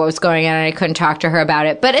idea what was going on, and I couldn't talk to her about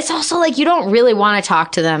it. But it's also like you don't really want to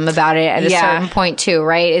talk to them about it at a certain point, too,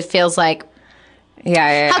 right? It feels like.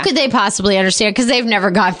 Yeah. How could they possibly understand? Because they've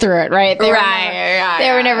never gone through it, right? They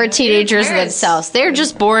were never teenagers themselves. They're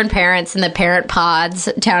just born parents in the parent pods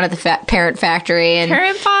down at the parent factory. And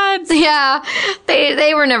parent pods? Yeah.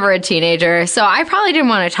 They were never a teenager. So I probably didn't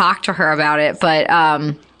want to talk to her about it. But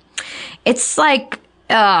it's like,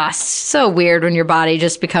 so weird when your body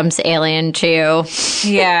just becomes alien to you.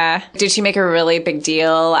 Yeah. Did she make a really big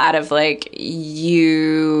deal out of like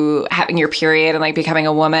you having your period and like becoming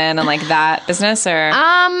a woman and like that business, or?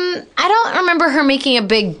 I don't remember her making a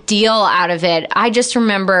big deal out of it. I just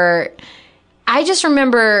remember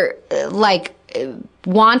like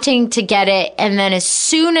wanting to get it, and then as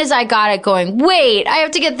soon as I got it, going, wait, I have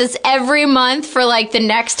to get this every month for like the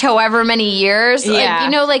next however many years. Yeah. Like, you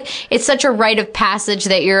know, like it's such a rite of passage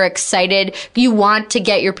that you're excited. You want to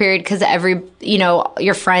get your period because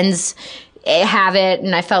your friends have it,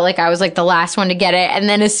 and I felt like I was like the last one to get it. And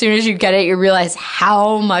then as soon as you get it, you realize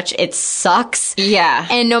how much it sucks. Yeah.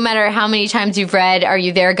 And no matter how many times you've read Are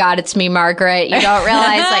You There, God? It's Me, Margaret, you don't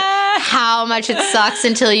realize like how much it sucks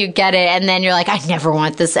until you get it, and then you're like, I never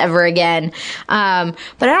want this ever again. But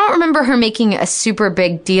I don't remember her making a super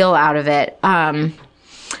big deal out of it. I'm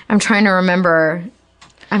trying to remember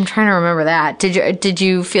that. Did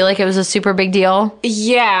you feel like it was a super big deal?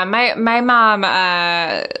 Yeah, my mom,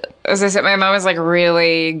 as I said, my mom was like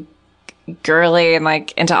really girly and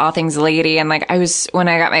like into all things lady, and like when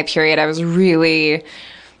I got my period, I was really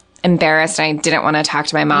embarrassed, and I didn't want to talk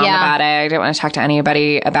to my mom about it. I didn't want to talk to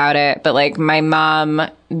anybody about it. But like my mom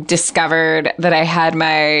discovered that I had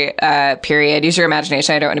my period. Use your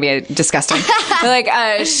imagination. I don't want to be disgusting. But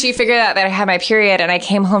like she figured out that I had my period, and I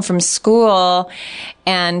came home from school,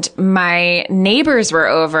 and my neighbors were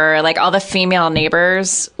over. Like all the female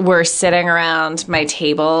neighbors were sitting around my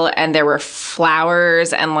table, and there were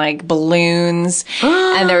flowers and like balloons,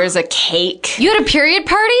 and there was a cake. You had a period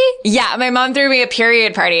party? Yeah, my mom threw me a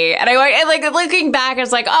period party, and I like looking back, I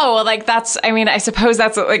was like, oh, well, like I suppose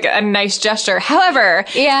that's like a nice gesture. However,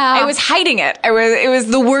 I was hiding it. It was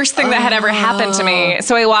the worst thing that had ever happened to me.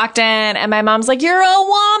 So I walked in and my mom's like, "You're a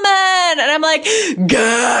woman." And I'm like, "God,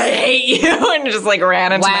 I hate you." And just like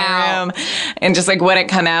ran into my room and just like wouldn't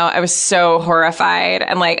come out. I was so horrified.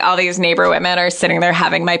 And like all these neighbor women are sitting there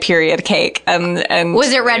having my period cake. And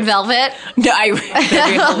was it red velvet? No, that'd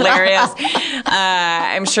be hilarious.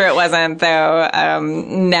 I'm sure it wasn't though.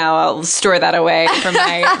 Now I'll store that away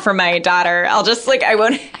for my daughter. I'll just like, I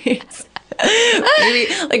won't. Maybe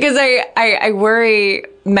like, cause I worry.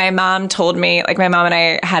 My mom told me, like my mom and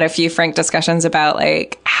I had a few frank discussions about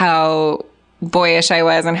like how boyish I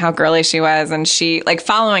was and how girly she was. And she, like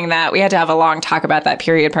following that, we had to have a long talk about that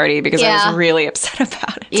period party because I was really upset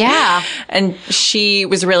about it. Yeah. And she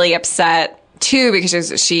was really upset too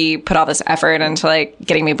because she put all this effort into like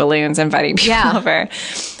getting me balloons, inviting people over.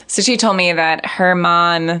 So she told me that her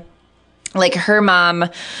mom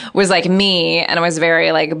was like me and was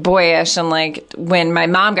very like boyish. And like when my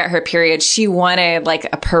mom got her period, she wanted like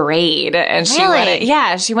a parade and she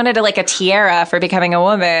wanted like a tiara for becoming a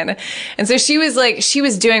woman. And so she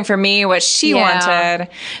was doing for me what she wanted.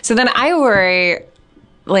 So then I worry,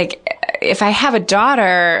 like if I have a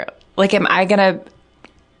daughter, like am I gonna,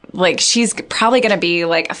 like she's probably gonna be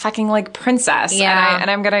like a fucking like princess,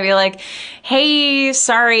 and I'm gonna be like, "Hey,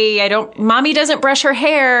 sorry, mommy doesn't brush her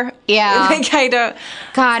hair." Yeah, like I don't.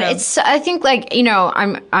 God, I think like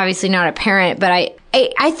I'm obviously not a parent, but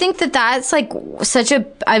I think that's like such a.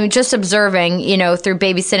 I'm just observing, through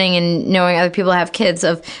babysitting and knowing other people have kids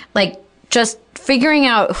of like just figuring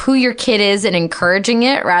out who your kid is and encouraging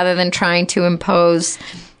it rather than trying to impose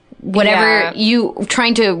whatever you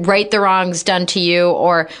trying to right the wrongs done to you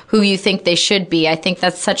or who you think they should be. I think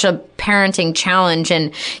that's such a parenting challenge.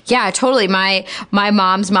 And yeah, totally. My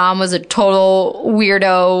mom's mom was a total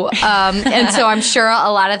weirdo. And so I'm sure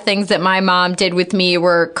a lot of things that my mom did with me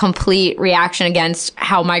were complete reaction against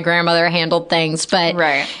how my grandmother handled things. But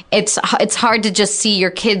it's hard to just see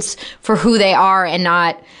your kids for who they are and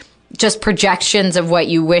not just projections of what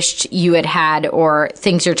you wished you had or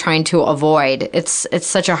things you're trying to avoid. It's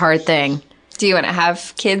such a hard thing. Do you want to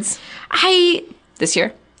have kids? This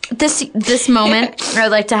year? This moment, I'd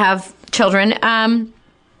like to have children. I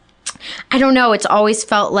don't know. It's always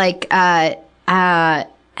felt like I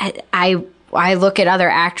look at other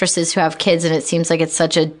actresses who have kids and it seems like it's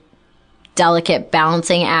such a delicate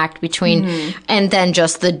balancing act between and then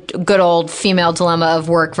just the good old female dilemma of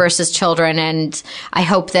work versus children. And I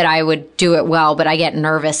hope that I would do it well, but I get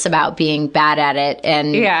nervous about being bad at it.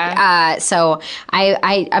 And so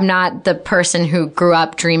I'm not the person who grew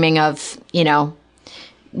up dreaming of,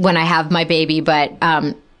 when I have my baby, but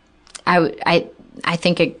I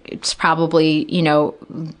think it's probably,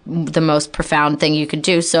 the most profound thing you could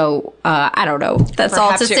do. So, I don't know. That's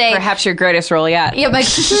all to say. Perhaps your greatest role yet. Yeah, my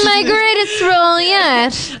greatest role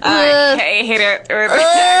yet. I hate it.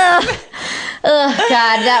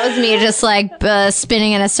 God, that was me just like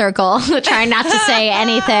spinning in a circle, trying not to say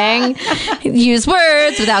anything, use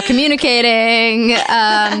words without communicating.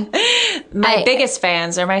 My biggest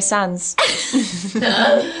fans are my sons.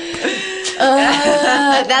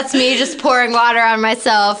 That's me just pouring water on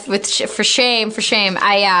myself for shame.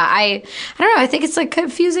 I don't know. I think it's like a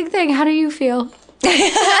confusing thing. How do you feel?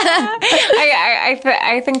 I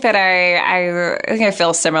think that I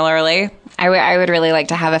feel similarly. I would really like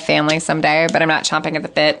to have a family someday, but I'm not chomping at the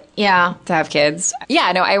bit. Yeah, to have kids.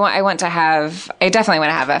 Yeah, no, I definitely want to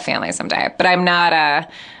have a family someday, but I'm not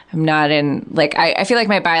in like I feel like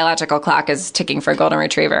my biological clock is ticking for a golden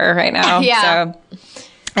retriever right now. Yeah. So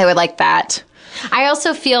I would like that. I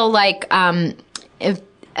also feel like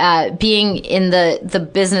being in the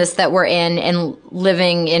business that we're in and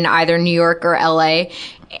living in either New York or LA,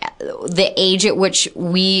 the age at which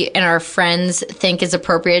we and our friends think is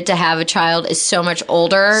appropriate to have a child is so much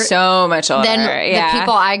older. So much older. Than the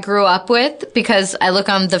people I grew up with, because I look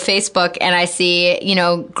on the Facebook and I see,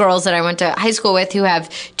 girls that I went to high school with who have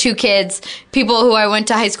 2 kids, people who I went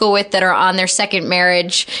to high school with that are on their second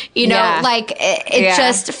marriage, like it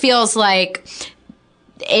just feels like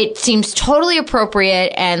it seems totally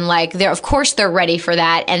appropriate and like of course they're ready for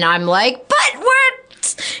that. And I'm like, but we're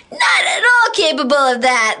not at all capable of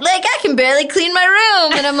that. Like, I can barely clean my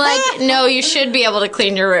room. And I'm like, no, you should be able to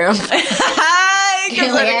clean your room.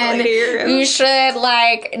 You should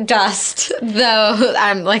like dust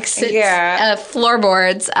I'm like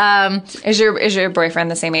floorboards. Is your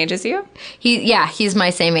boyfriend the same age as you? He's my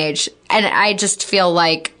same age. And I just feel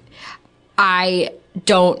like I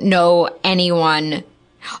don't know anyone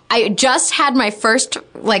I just had my first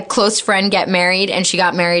close friend get married, and she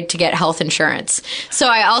got married to get health insurance. So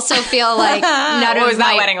I also feel like none What of was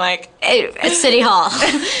that wedding like? At City Hall.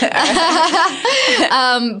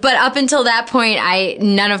 But up until that point,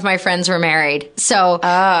 none of my friends were married. So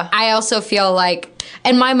I also feel like,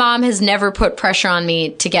 and my mom has never put pressure on me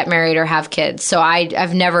to get married or have kids. So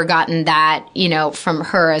I've never gotten that, from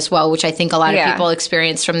her as well, which I think a lot of people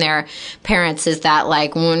experience from their parents, is that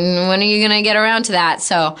when are you going to get around to that?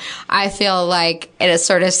 So I feel like in a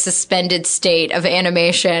sort of suspended state of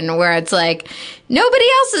animation where it's like, nobody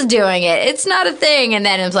else is doing it. It's not a thing. And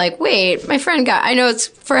then it's like, wait, my friend I know it's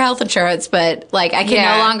for health insurance, but I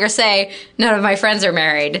can no longer say none of my friends are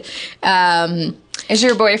married. Is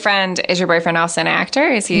your boyfriend also an actor?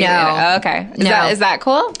 Is he? No. Okay. Is that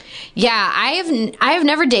cool? Yeah, I have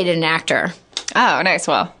never dated an actor. Oh, nice.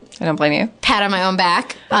 Well, I don't blame you. Pat on my own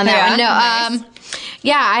back on that one. No.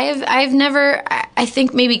 Nice. I've never. I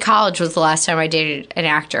think maybe college was the last time I dated an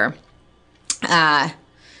actor. Why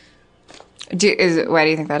do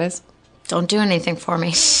you think that is? Don't do anything for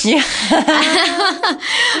me. Yeah.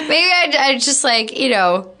 Maybe I just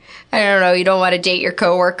I don't know. You don't want to date your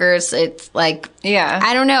coworkers. It's I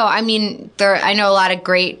don't know. I mean, I know a lot of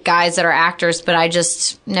great guys that are actors, but I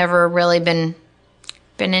just never really been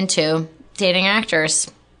into dating actors.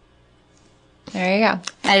 There you go.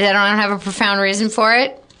 I don't have a profound reason for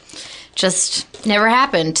it. Just never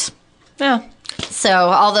happened. No. So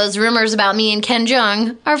all those rumors about me and Ken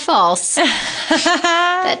Jeong are false.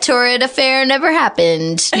 That torrid affair never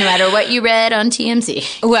happened, no matter what you read on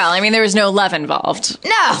TMZ. Well, I mean, there was no love involved.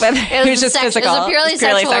 No. It was just physical. It was a purely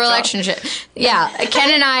sexual relationship. Yeah. Ken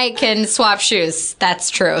and I can swap shoes. That's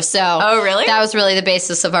true. So. Oh, really? That was really the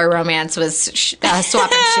basis of our romance, was swapping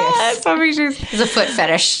shoes. Swapping shoes. It was a foot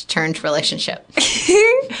fetish turned relationship.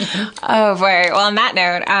 Oh, boy. Well, on that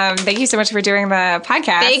note, thank you so much for doing the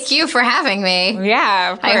podcast. Thank you for having me.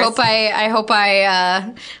 Yeah, of course. I hope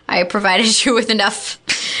I provided you with enough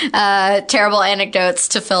terrible anecdotes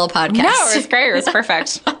to fill a podcast. No, it was great. It was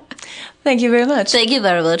perfect. Thank you very much. Thank you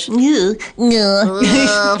very much.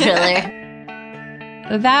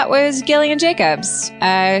 That was Gillian Jacobs.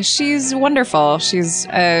 She's wonderful. She's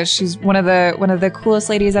one of the coolest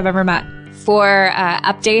ladies I've ever met. For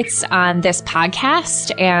updates on this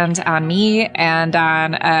podcast and on me and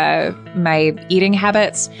on my eating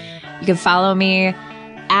habits, you can follow me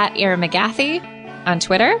at Erin McGathy on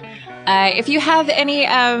Twitter. If you have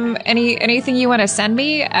anything you want to send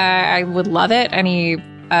me, I would love it. Any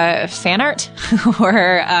fan art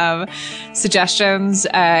or suggestions,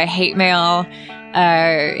 hate mail,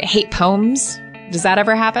 hate poems. Does that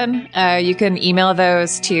ever happen? You can email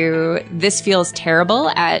those to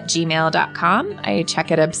thisfeelsterrible@gmail.com. I check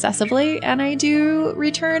it obsessively, and I do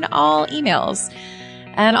return all emails.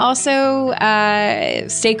 And also,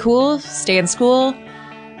 stay cool, stay in school,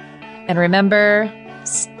 and remember,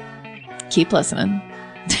 keep listening.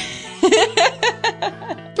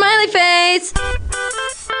 Smiley face!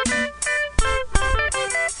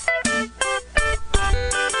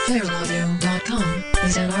 FairLaudio.com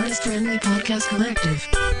is an artist-friendly podcast collective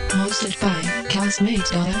hosted by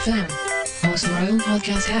Castmates.fm. Host our own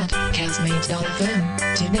podcast at Castmates.fm.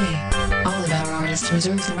 Today, all of our artists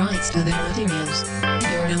reserve the rights to their materials.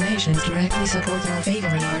 Your donations directly support our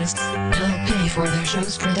favorite artists, help pay for their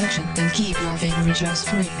show's production, and keep your favorite shows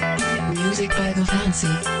free. Music by The Fancy,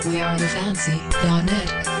 wearethefancy.net.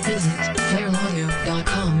 Visit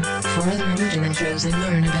FairLaudio.com for other original shows and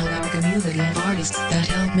learn about our community of artists that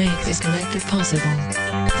help make this collective possible.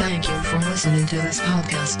 Thank you for listening to this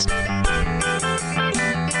podcast.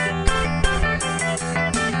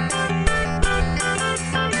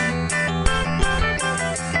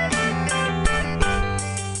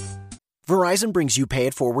 Verizon brings you Pay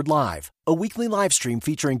It Forward Live, a weekly live stream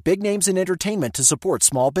featuring big names in entertainment to support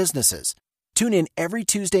small businesses. Tune in every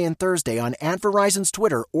Tuesday and Thursday on @Verizon's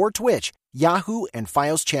Twitter or Twitch, Yahoo, and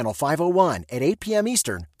Fios Channel 501 at 8 p.m.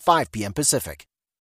 Eastern, 5 p.m. Pacific.